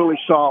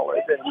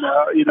solid. And,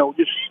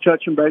 just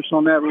touching base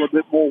on that a little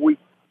bit more, we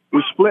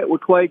split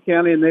with Clay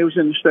County, and they was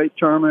in the state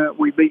tournament.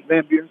 We beat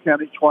Van Buren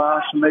County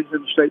twice, and they was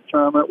in the state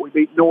tournament. We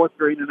beat North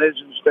Green, and they was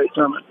in the state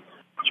tournament.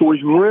 So it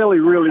was really,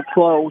 really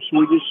close.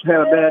 We just had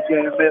a bad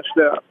game, messed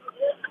up.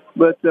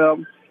 But,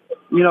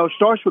 it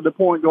starts with the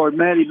point guard,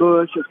 Maddie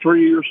Bush, a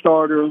 3-year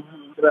starter,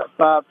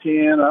 about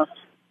 5'10".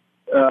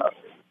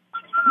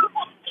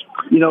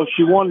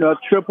 She won the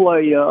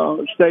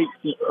AAA state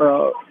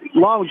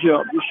long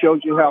jump. Just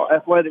shows you how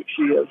athletic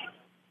she is.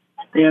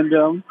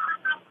 And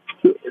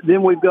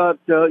then we've got,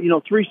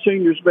 3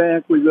 seniors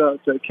back. We've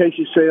got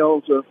Casey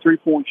Sales, a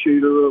 3-point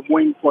shooter, a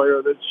wing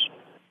player that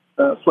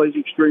plays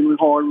extremely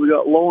hard. We've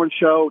got Lauren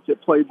Schultz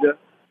that played the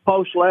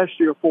post last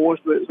year for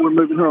us, but we're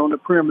moving her on the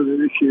perimeter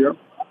this year.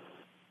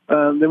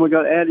 Then we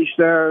got Addie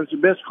Stires. The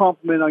best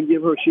compliment I can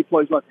give her, she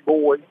plays like a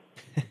boy.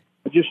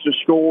 just a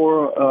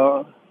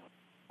scorer,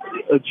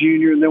 a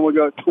junior, and then we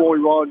got Troy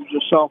Rogers,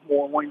 a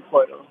sophomore wing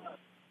player.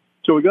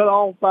 So we got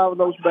all 5 of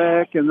those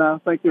back, and I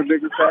think they're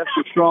bigger,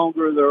 faster,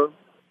 stronger.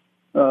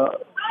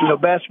 Their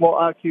basketball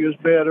IQ is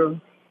better.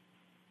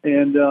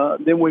 And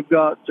then we've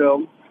got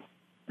a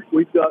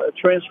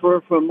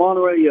transfer from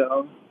Monterey,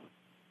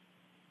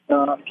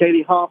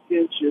 Katie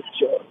Hopkins. It's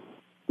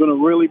going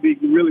to really be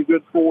really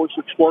good for us,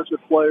 explosive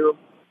player.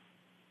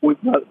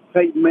 We've got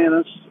Peyton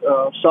Manis,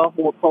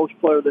 sophomore post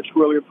player that's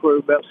really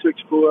improved, about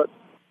 6 foot.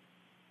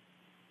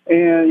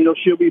 And,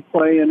 she'll be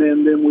playing.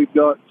 And then we've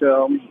got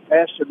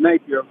Ashton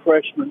Napier, a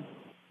freshman,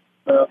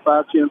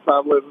 5'10",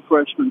 5'11",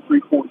 freshman,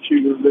 3-point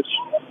shooter that's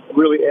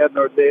really adding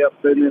our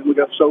depth. And then we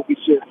got Sophie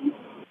Sitton,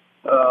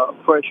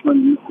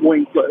 freshman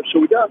wing player. So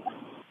we got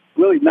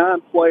really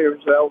 9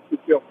 players that we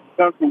feel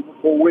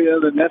comfortable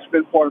with, and that's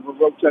been part of a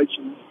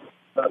rotation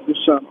this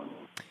summer.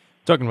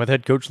 Talking with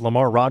head coach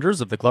Lamar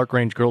Rogers of the Clark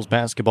Range girls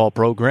basketball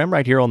program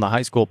right here on the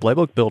High School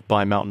Playbook built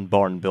by Mountain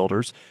Barn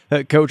Builders.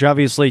 Coach,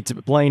 obviously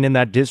playing in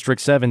that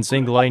District 7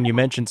 single A, and you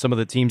mentioned some of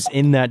the teams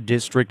in that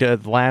district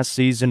last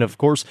season. Of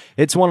course,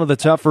 it's one of the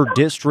tougher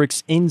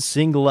districts in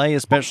single A,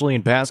 especially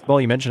in basketball.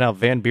 You mentioned how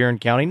Van Buren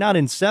County, not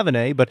in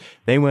 7A, but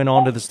they went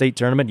on to the state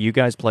tournament. You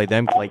guys play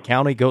them. Clay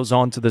County goes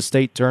on to the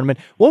state tournament.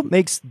 What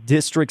makes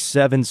District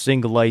 7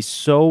 single A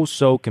so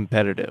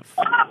competitive?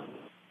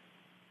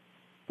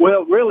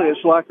 Well, really,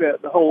 it's like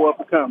that, the whole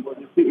Upper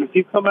Cumberland. If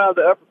you come out of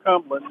the Upper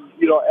Cumberland,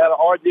 out of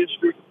our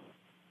district,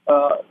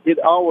 it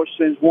always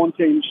sends one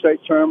team to state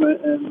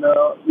tournament, and,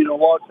 a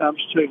lot of times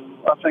 2.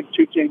 I think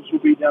 2 teams will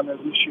be down there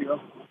this year.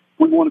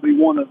 We want to be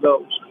one of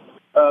those.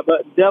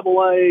 But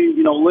Double A,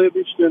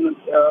 Livingston,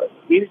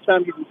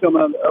 anytime you can come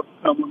out of the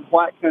Upper Cumberland,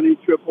 White County,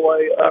 Triple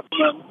A,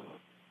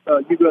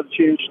 Upper you've got a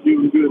chance to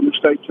do good in the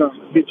state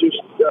tournament. It's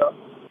just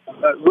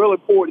really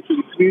important to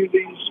the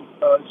communities.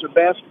 It's a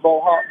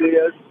basketball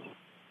hotbed.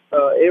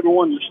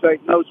 Everyone in the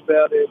state knows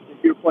about it.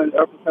 If you're playing an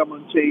Upper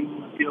Cumberland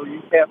team,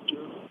 you have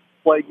to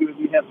play good.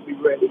 You have to be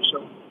ready.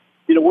 So,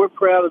 we're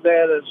proud of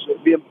that as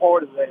being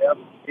part of that.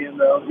 And,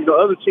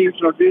 other teams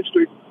in our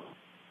district,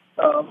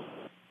 are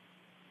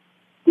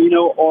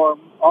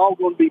all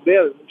going to be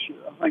better this year.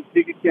 I think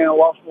Pickett County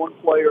lost 1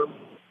 player.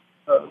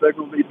 They're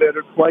going to be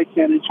better. Clay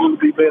County's going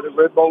to be better.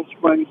 Red Bowl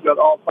Springs got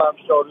all 5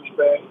 starters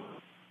back.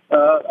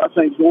 I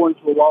think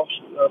Gordonsville lost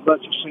a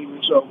bunch of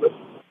seniors over it.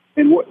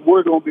 And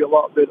we're going to be a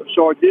lot better.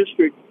 So our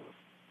district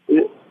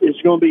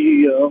is going to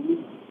be,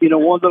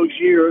 one of those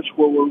years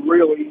where we're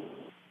really,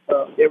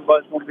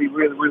 everybody's going to be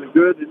really, really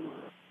good.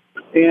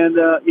 And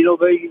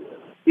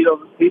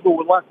people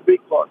would like to be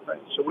Clark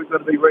fans, so we've got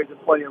to be ready to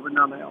play every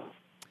now and then.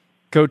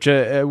 Coach,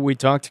 we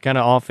talked kind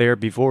of off air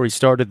before we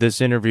started this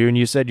interview, and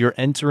you said you're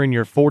entering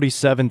your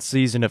 47th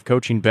season of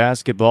coaching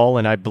basketball,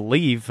 and I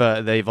believe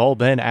they've all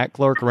been at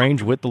Clark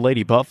Range with the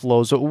Lady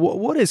Buffaloes. So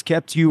what has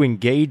kept you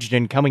engaged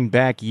and coming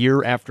back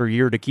year after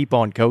year to keep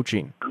on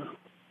coaching?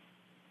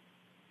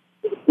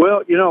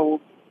 Well,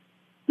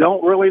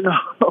 don't really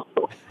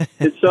know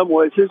in some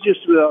ways. It's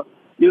just,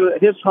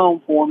 it's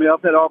home for me.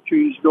 I've had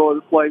opportunities to go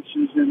other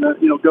places and,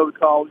 go to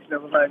college and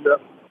everything,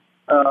 but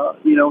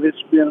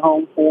it's been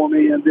home for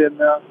me. And then,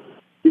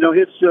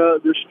 it's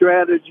the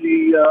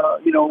strategy,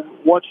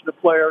 watching the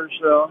players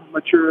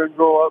mature and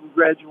grow up and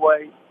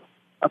graduate.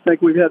 I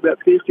think we've had about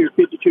 50 or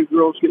 52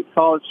 girls get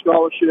college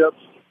scholarships.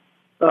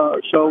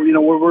 So,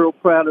 we're real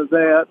proud of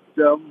that.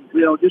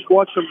 Just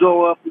watch them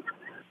grow up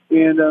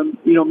and,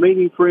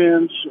 meeting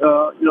friends,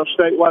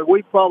 statewide.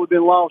 We've probably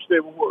been lost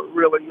everywhere,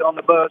 really, on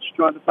the bus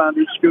trying to find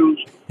these schools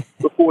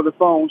before the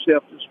phones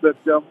helped us. But,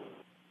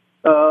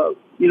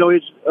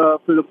 it's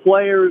for the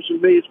players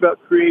and me, it's about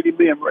creating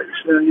memories,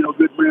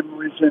 good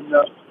memories, and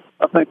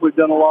I think we've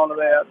done a lot of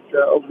that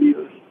over the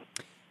years.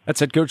 That's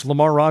head coach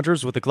Lamar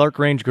Rogers with the Clark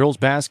Range girls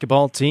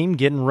basketball team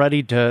getting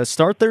ready to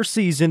start their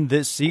season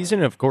this season,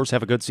 and of course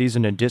have a good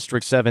season in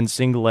District 7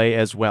 Single A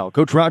as well.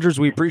 Coach Rogers,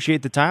 we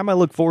appreciate the time. I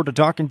look forward to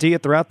talking to you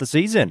throughout the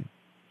season.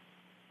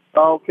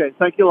 Okay,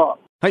 thank you a lot.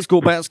 High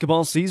school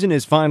basketball season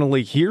is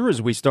finally here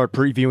as we start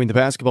previewing the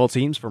basketball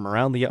teams from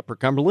around the Upper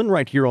Cumberland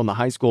right here on the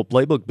High School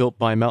Playbook built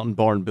by Mountain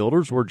Barn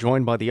Builders. We're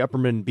joined by the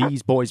Upperman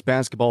Bees boys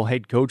basketball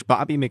head coach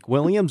Bobby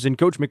McWilliams. And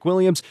Coach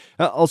McWilliams,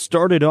 I'll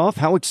start it off.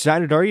 How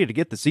excited are you to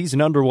get the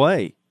season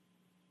underway?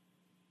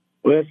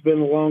 Well, it's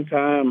been a long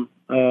time,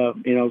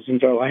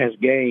 since our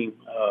last game.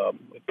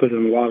 We put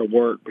in a lot of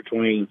work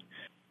between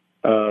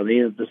the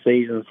end of the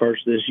season and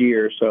first this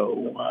year.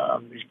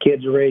 So these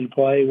kids are ready to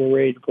play. We're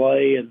ready to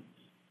play, and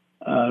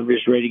we're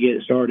just ready to get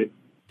it started.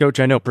 Coach,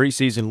 I know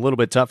preseason a little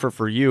bit tougher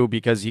for you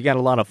because you got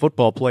a lot of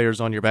football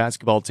players on your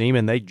basketball team,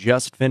 and they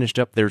just finished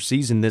up their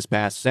season this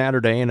past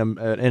Saturday, and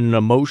an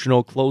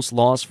emotional, close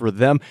loss for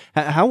them.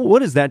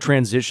 What is that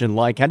transition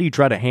like? How do you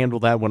try to handle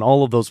that when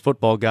all of those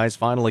football guys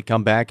finally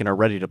come back and are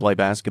ready to play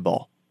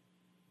basketball?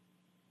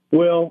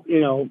 Well,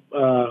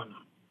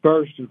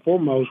 first and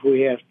foremost,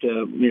 we have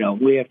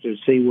to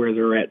see where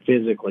they're at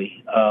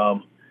physically.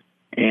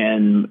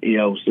 And,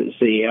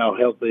 see how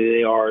healthy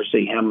they are,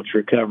 see how much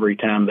recovery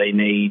time they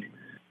need.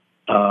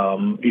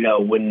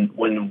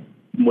 When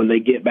when they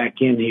get back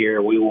in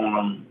here, we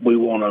want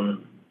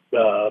them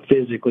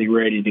physically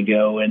ready to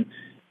go and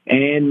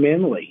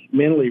mentally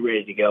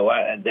ready to go.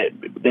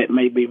 That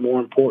may be more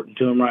important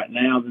to them right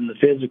now than the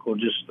physical.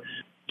 Just,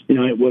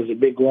 it was a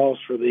big loss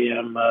for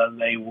them.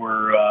 They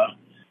were,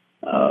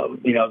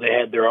 they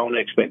had their own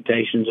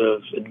expectations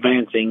of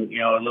advancing,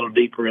 a little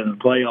deeper in the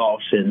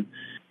playoffs, and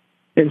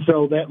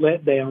so that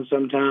let down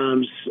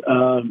sometimes.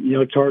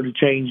 It's hard to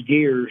change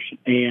gears,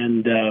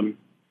 and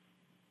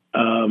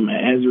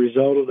as a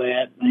result of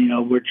that,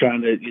 we're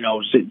trying to,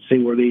 see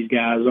where these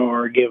guys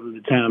are, give them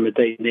the time that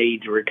they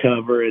need to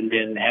recover, and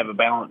then have a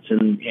balance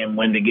and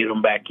when to get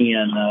them back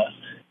in.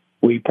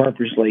 We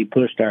purposely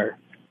pushed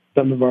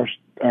some of our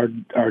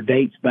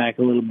dates back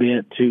a little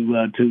bit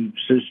to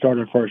start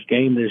our first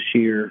game this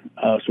year.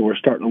 So we're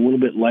starting a little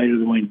bit later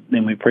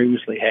than we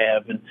previously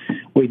have, and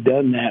we've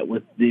done that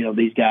with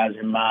these guys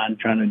in mind,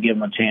 trying to give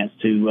them a chance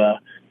to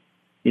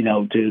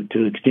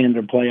extend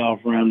their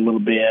playoff run a little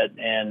bit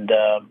and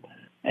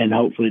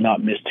hopefully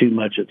not miss too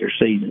much of their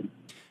season.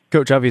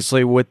 Coach,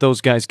 obviously, with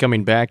those guys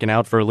coming back and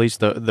out for at least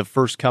the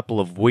first couple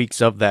of weeks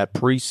of that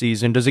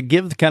preseason, does it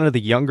give kind of the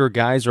younger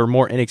guys or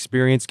more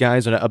inexperienced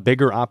guys a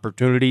bigger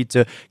opportunity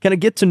to kind of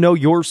get to know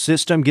your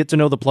system, get to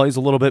know the plays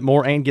a little bit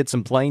more, and get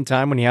some playing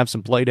time when you have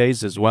some play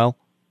days as well?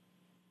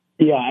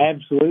 Yeah,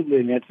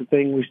 absolutely, and that's the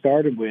thing we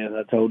started with.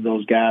 I told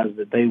those guys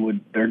that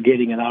they're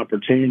getting an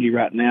opportunity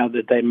right now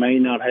that they may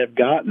not have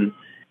gotten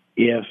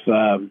if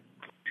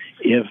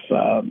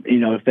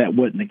that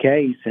wasn't the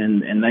case,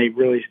 and they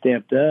really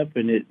stepped up,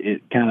 and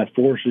it kind of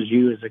forces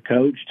you as a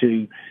coach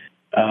to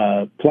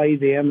play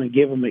them and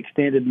give them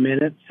extended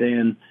minutes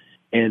and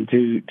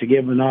to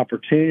give them an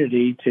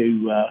opportunity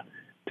to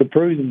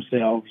prove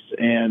themselves.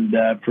 And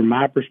from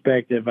my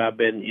perspective, I've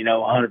been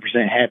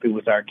 100% happy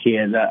with our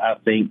kids. I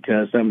think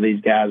some of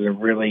these guys are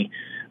really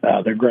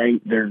their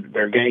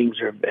games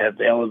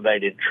have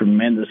elevated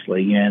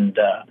tremendously, and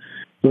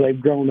so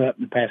they've grown up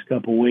in the past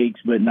couple of weeks,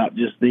 but not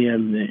just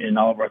them. In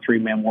all of our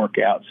 3-man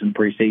workouts and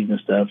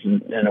preseason stuff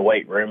and the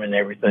weight room and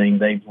everything,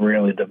 they've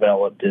really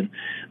developed, and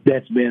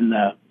that's been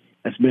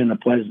a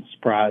pleasant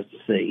surprise to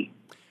see.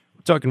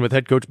 Talking with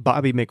head coach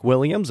Bobby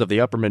McWilliams of the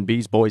Upperman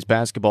Bees boys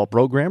basketball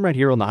program right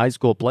here on the High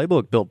School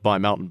Playbook, built by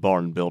Mountain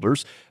Barn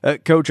Builders.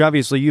 Coach,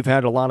 obviously you've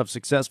had a lot of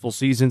successful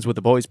seasons with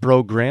the boys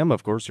program.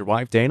 Of course, your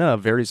wife Dana, a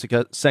very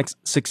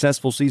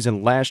successful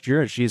season last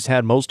year. She's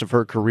had most of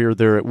her career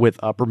there with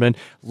Upperman.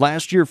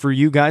 Last year for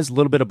you guys, a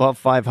little bit above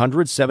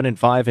 500,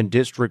 7-5 in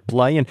district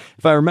play, and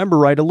if I remember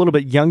right, a little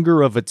bit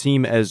younger of a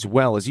team as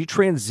well. As you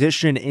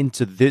transition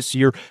into this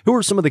year, who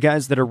are some of the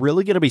guys that are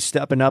really going to be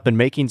stepping up and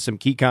making some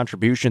key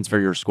contributions for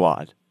your squad?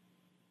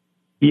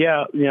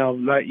 Yeah,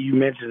 like you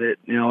mentioned it,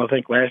 I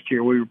think last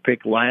year we were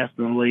picked last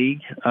in the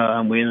league.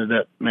 We ended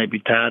up maybe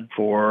tied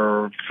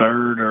for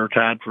third or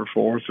tied for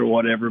fourth or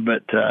whatever.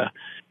 But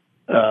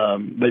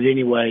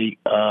anyway,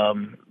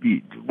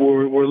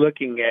 we're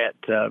looking at,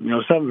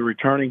 some of the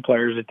returning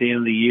players at the end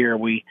of the year.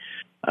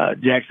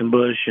 Jackson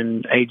Bush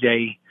and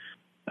AJ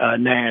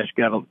Nash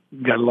got a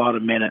lot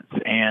of minutes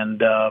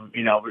and,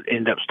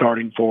 ended up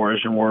starting for us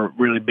and were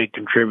really big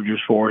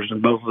contributors for us.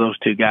 And both of those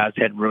two guys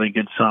had really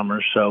good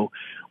summers. So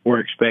we're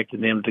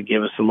expecting them to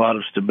give us a lot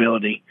of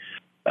stability.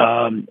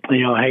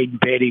 Hayden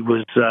Petty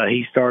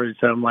he started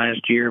some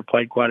last year,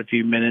 played quite a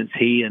few minutes.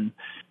 He and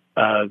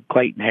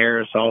Clayton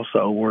Harris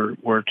also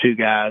were two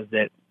guys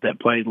that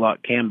played a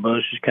lot. Cam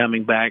Bush is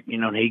coming back,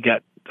 and he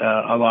got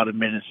a lot of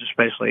minutes,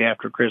 especially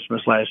after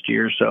Christmas last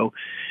year. So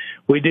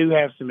we do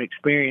have some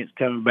experience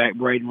coming back.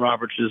 Braden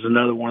Roberts is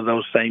another one of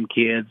those same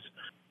kids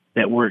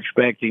that we're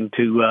expecting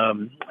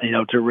to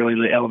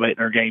really elevate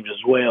our games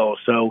as well.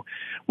 So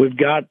we've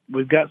got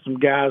some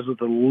guys with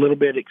a little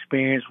bit of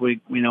experience. We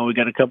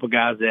got a couple of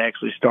guys that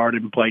actually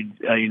started and played,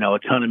 a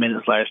ton of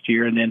minutes last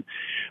year. And then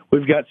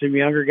we've got some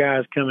younger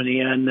guys coming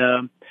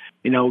in.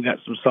 We got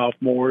some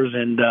sophomores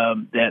and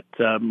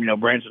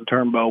Branson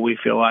Turnbow we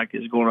feel like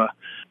is going to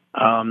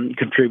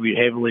contribute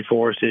heavily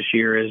for us this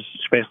year,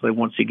 especially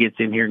once he gets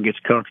in here and gets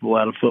comfortable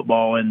out of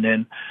football. And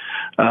then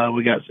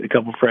we got a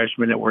couple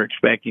freshmen that we're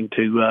expecting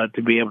to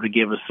be able to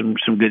give us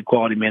some good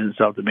quality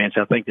minutes off the bench.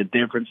 I think the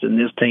difference in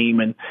this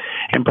team and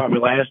probably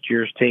last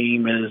year's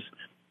team is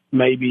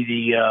maybe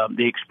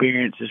the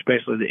experience,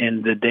 especially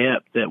in the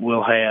depth that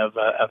we'll have.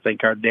 I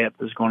think our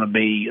depth is going to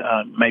be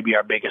maybe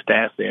our biggest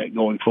asset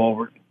going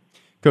forward.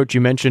 Coach,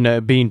 you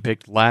mentioned being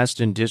picked last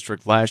in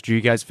district last year.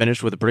 You guys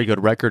finished with a pretty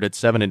good record at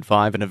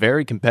 7-5 in a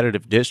very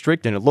competitive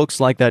district, and it looks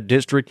like that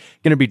district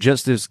going to be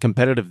just as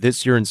competitive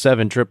this year in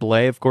 7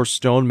 AAA. Of course,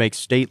 Stone makes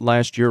state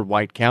last year.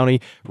 White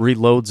County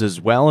reloads as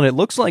well, and it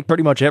looks like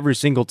pretty much every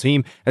single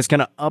team has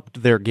kind of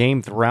upped their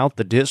game throughout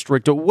the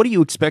district. What do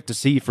you expect to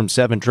see from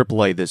 7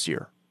 AAA this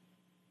year?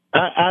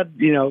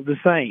 The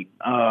same.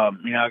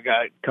 I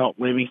got caught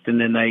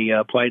Livingston and they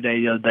played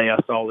the other day. I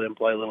saw them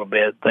play a little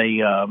bit.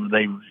 They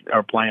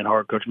are playing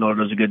hard. Coach Miller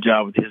does a good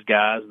job with his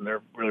guys, and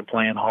they're really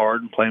playing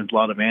hard and playing with a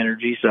lot of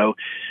energy. So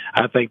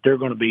I think they're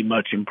going to be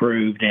much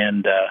improved.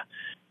 And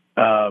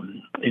I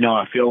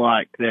feel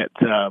like that.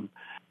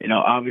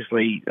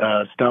 obviously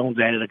Stone's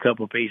added a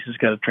couple of pieces,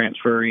 got a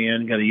transfer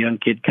in, got a young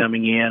kid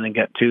coming in, and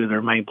got two of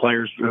their main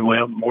players.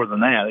 Well, more than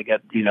that, they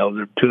got,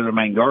 two of their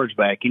main guards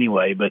back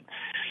anyway. But,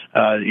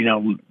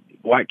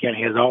 White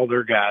County has all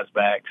their guys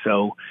back.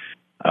 So,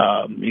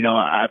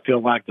 I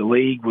feel like the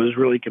league was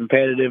really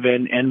competitive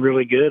and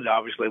really good.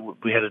 Obviously,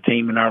 we had a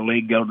team in our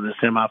league go to the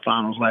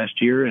semifinals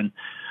last year, and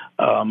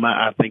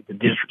I think the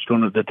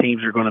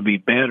teams are going to be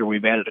better.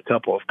 We've added a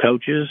couple of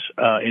coaches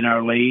in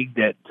our league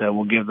that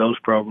will give those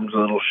programs a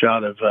little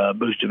shot of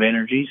boost of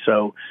energy.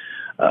 So,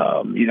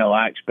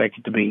 I expect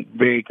it to be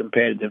very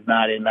competitive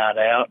night in, night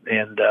out,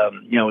 and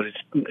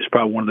it's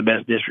probably one of the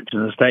best districts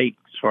in the state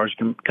as far as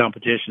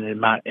competition, in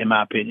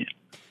my opinion.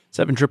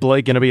 7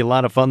 AAA going to be a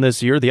lot of fun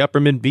this year. The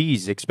Upperman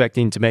Bees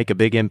expecting to make a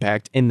big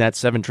impact in that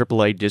 7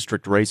 AAA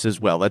district race as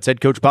well. That's head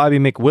coach Bobby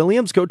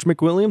McWilliams. Coach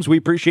McWilliams, we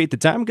appreciate the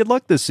time. Good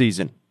luck this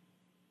season.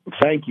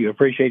 Thank you.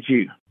 Appreciate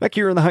you. Back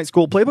here in the High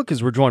School Playbook,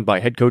 as we're joined by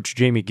head coach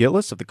Jamie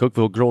Gillis of the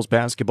Cookeville girls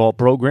basketball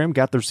program.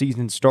 Got their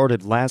season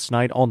started last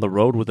night on the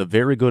road with a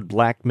very good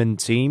Blackman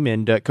team.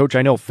 And Coach,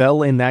 I know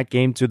fell in that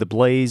game to the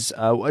Blaze.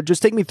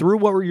 Just take me through,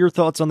 what were your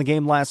thoughts on the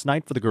game last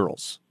night for the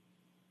girls?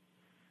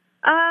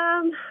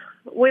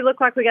 We look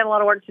like we got a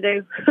lot of work to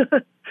do.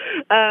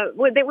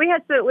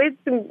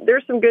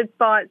 There's some good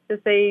spots to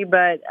see,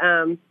 but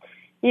I'm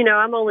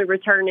only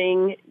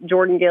returning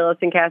Jordan Gillis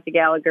and Cassie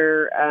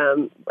Gallagher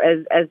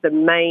as the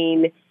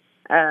main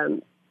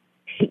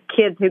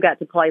kids who got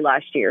to play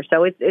last year.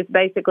 So it's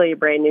basically a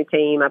brand new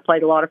team. I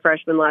played a lot of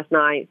freshmen last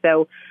night,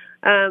 so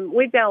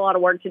we've got a lot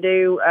of work to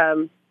do.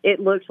 It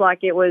looks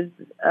like it was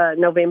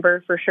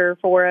November for sure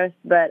for us,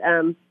 but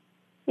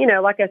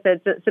like I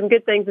said, some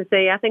good things to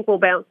see. I think we'll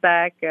bounce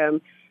back.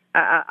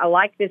 I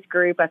like this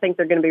group. I think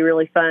they're going to be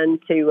really fun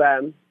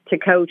to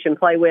coach and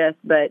play with,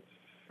 but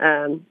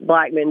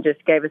Blackman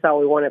just gave us all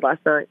we wanted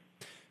last night.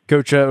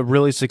 Coach, a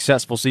really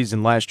successful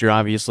season last year.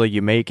 Obviously,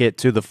 you make it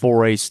to the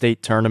 4A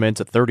state tournament,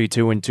 a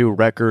 32-2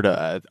 record,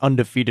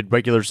 undefeated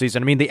regular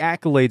season. I mean, the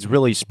accolades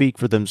really speak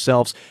for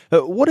themselves.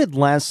 What did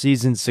last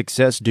season's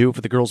success do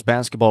for the girls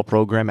basketball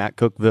program at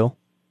Cookeville?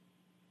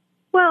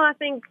 Well, I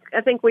think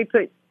we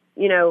put,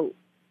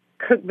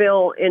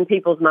 Cookeville in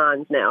people's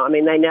minds now. I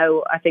mean, they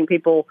know. I think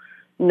people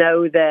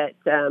know that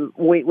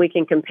we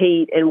can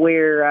compete, and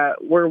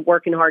we're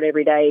working hard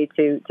every day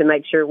to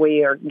make sure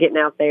we are getting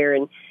out there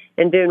and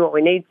doing what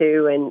we need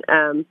to. And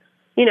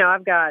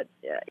I've got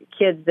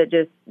kids that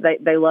just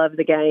they love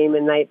the game,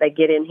 and they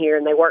get in here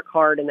and they work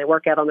hard and they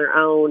work out on their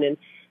own. And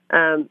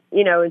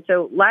and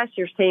so last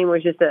year's team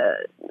was just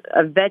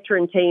a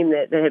veteran team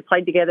that had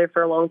played together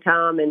for a long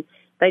time, and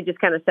they just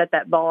kind of set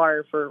that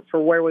bar for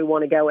where we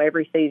want to go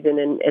every season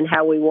and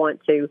how we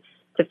want to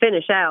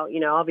finish out.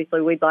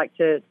 Obviously we'd like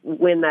to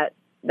win that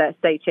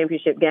state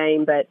championship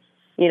game, but,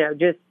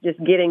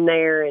 just getting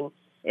there and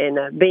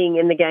being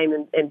in the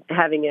game and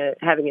having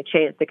a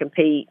chance to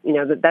compete,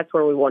 that's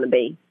where we want to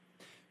be.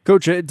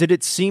 Coach, did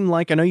it seem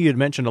like, I know you had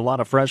mentioned a lot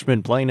of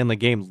freshmen playing in the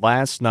game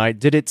last night,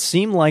 did it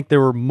seem like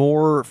there were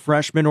more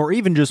freshmen or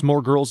even just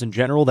more girls in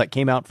general that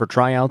came out for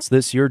tryouts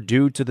this year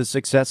due to the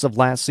success of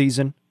last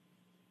season?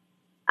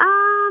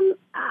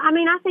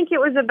 I think it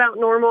was about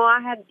normal.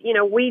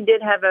 We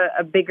did have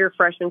a bigger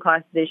freshman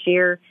class this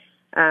year.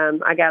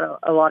 I got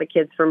a lot of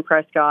kids from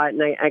Prescott,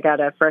 and I got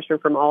a freshman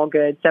from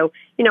Allgood. So,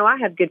 I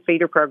have good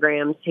feeder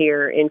programs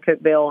here in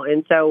Cookeville.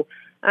 And so,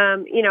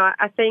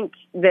 I think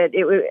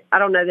that I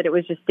don't know that it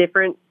was just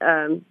different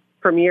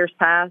from years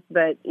past,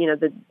 but,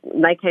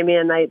 they came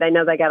in, they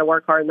know they got to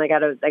work hard, and they got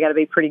to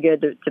be pretty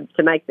good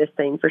to make this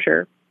team for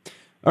sure.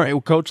 All right,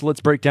 well, Coach,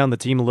 let's break down the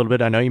team a little bit.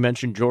 I know you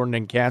mentioned Jordan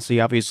and Cassie,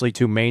 obviously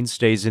two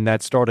mainstays in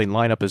that starting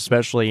lineup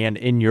especially, and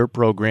in your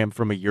program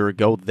from a year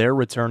ago. They're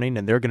returning,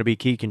 and they're going to be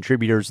key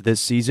contributors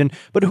this season.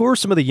 But who are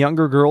some of the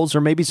younger girls,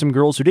 or maybe some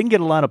girls who didn't get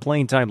a lot of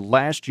playing time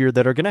last year,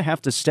 that are going to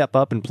have to step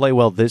up and play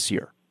well this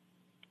year?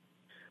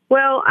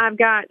 Well, I've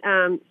got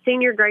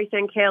senior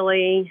Grayson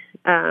Kelly,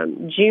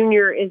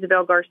 junior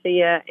Isabel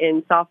Garcia,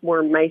 and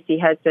sophomore Macy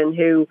Hudson,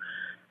 who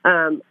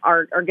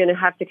are going to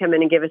have to come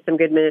in and give us some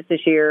good minutes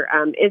this year.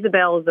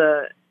 Isabel is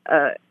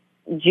a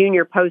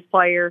junior post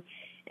player,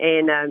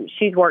 and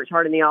she's worked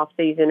hard in the off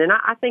season. And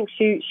I think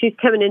she's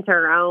coming into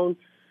her own,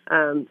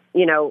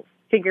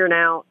 figuring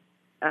out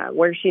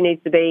where she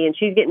needs to be. And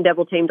she's getting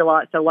double teamed a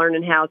lot, so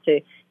learning how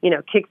to,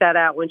 kick that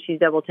out when she's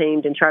double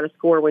teamed and try to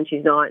score when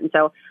she's not. And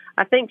so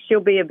I think she'll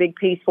be a big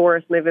piece for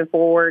us moving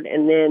forward.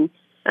 And then,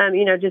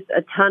 just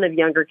a ton of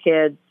younger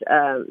kids,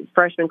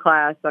 freshman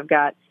class. I've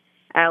got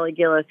Allie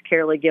Gillis,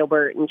 Carolee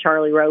Gilbert, and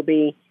Charlie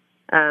Roby,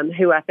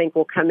 who I think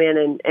will come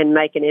in and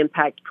make an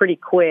impact pretty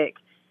quick.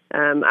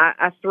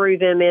 I threw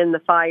them in the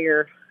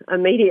fire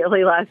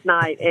immediately last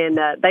night, and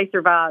they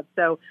survived.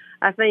 So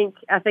I think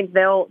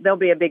they'll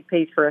be a big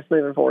piece for us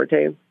moving forward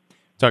too.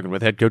 Talking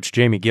with head coach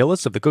Jamie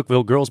Gillis of the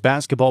Cookeville girls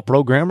basketball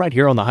program right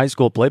here on the High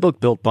School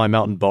Playbook, built by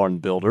Mountain Barn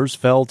Builders.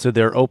 Fell to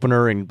their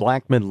opener in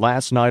Blackman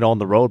last night on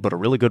the road, but a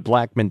really good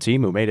Blackman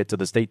team who made it to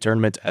the state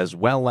tournament as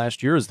well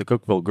last year as the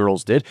Cookeville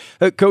girls did.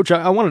 Coach,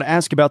 I wanted to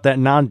ask about that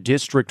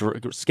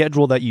non-district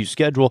schedule that you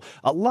schedule.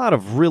 A lot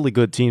of really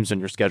good teams in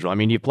your schedule. I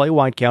mean, you play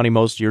White County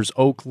most years,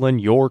 Oakland,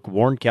 York,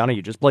 Warren County.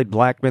 You just played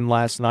Blackman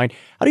last night.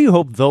 How do you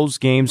hope those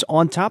games,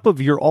 on top of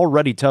your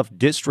already tough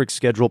district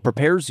schedule,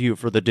 prepares you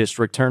for the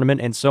district tournament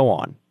and so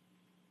on?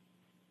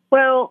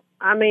 Well,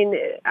 I mean,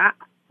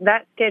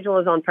 that schedule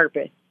is on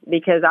purpose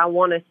because I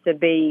want us to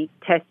be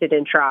tested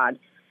and tried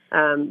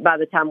by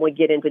the time we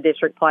get into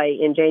district play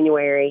in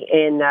January.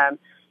 And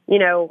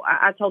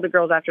I told the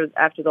girls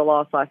after the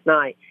loss last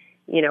night,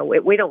 we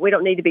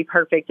don't need to be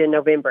perfect in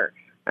November.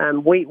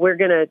 We're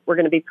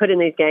gonna be put in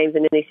these games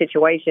and in these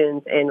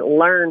situations and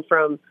learn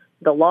from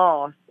the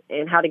loss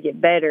and how to get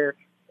better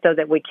so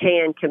that we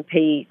can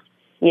compete,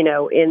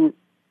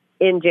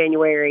 in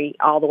January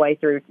all the way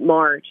through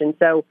March. And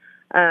so.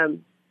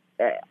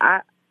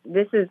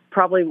 This is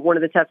probably one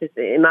of the toughest,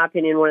 in my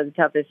opinion, one of the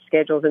toughest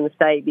schedules in the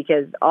state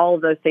because all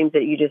of those teams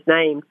that you just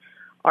named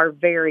are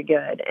very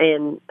good.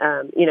 And,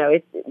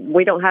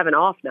 we don't have an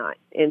off night.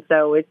 And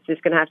so it's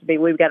just going to have to be,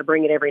 we've got to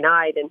bring it every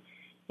night. And,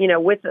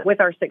 with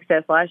our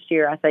success last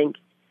year, I think,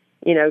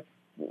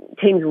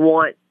 teams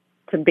want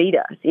to beat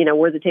us.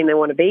 We're the team they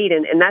want to beat.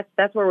 And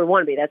that's where we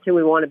want to be. That's who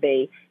we want to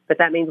be. But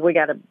that means we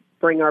got to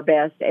bring our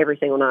best every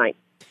single night.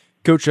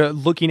 Coach,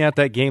 looking at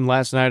that game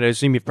last night, I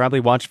assume you've probably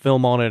watched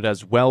film on it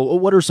as well.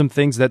 What are some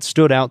things that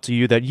stood out to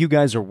you that you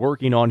guys are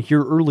working on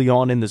here early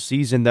on in the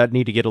season that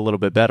need to get a little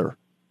bit better?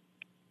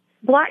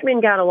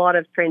 Blackman got a lot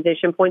of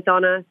transition points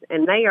on us,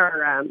 and they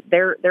are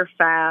they're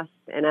fast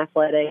and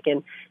athletic,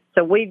 and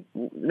so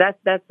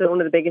that's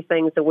one of the biggest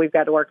things that we've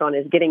got to work on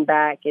is getting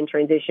back in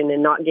transition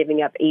and not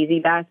giving up easy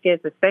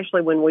baskets,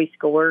 especially when we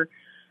score.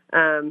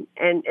 And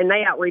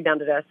they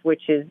out-rebounded us,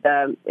 which is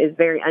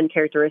very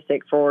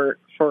uncharacteristic for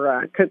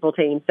Cookeville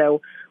team.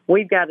 So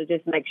we've got to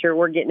just make sure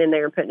we're getting in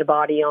there and putting a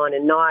body on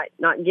and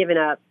not giving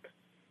up,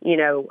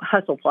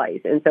 hustle plays.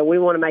 And so we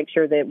want to make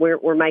sure that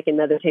we're making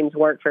the other teams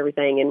work for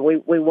everything, and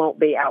we won't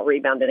be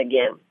out-rebounded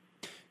again.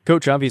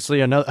 Coach,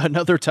 obviously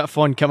another tough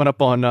one coming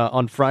up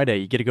on Friday.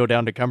 You get to go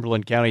down to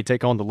Cumberland County,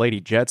 take on the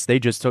Lady Jets. They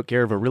just took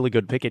care of a really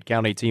good Pickett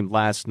County team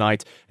last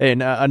night,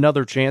 and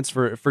another chance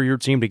for your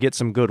team to get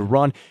some good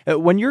run.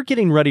 When you're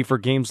getting ready for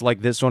games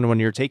like this one, when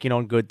you're taking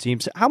on good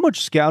teams, how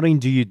much scouting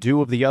do you do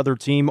of the other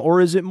team,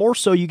 or is it more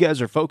so you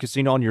guys are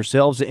focusing on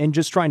yourselves and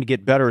just trying to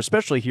get better,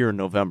 especially here in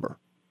November?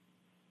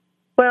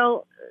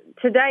 Well,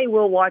 today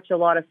we'll watch a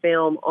lot of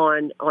film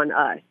on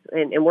us,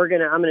 and I'm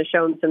gonna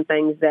show them some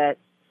things that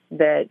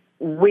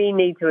we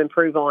need to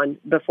improve on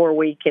before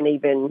we can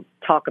even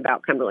talk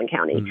about Cumberland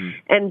County. Mm-hmm.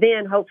 And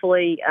then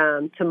hopefully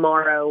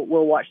tomorrow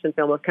we'll watch some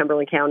film of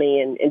Cumberland County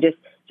and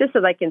just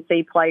so they can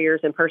see players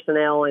and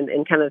personnel and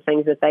kind of the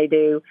things that they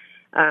do.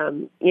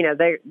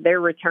 They're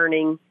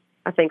returning,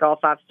 I think, all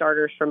 5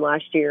 starters from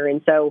last year.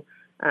 And so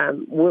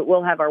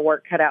we'll have our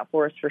work cut out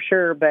for us for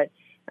sure. But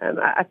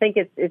I think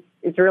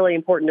it's really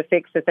important to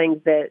fix the things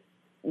that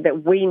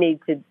we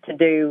need to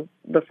do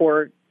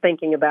before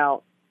thinking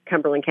about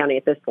Cumberland County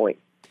at this point.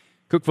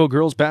 Cookeville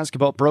girls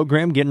basketball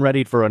program getting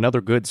ready for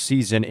another good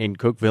season in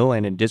Cookeville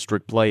and in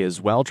district play as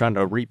well, trying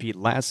to repeat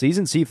last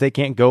season, see if they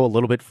can't go a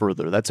little bit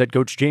further. That's head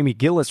coach Jamie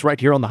Gillis right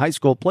here on the High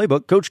School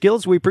Playbook. Coach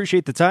Gillis, we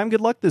appreciate the time.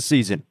 Good luck this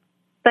season.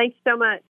 Thanks so much.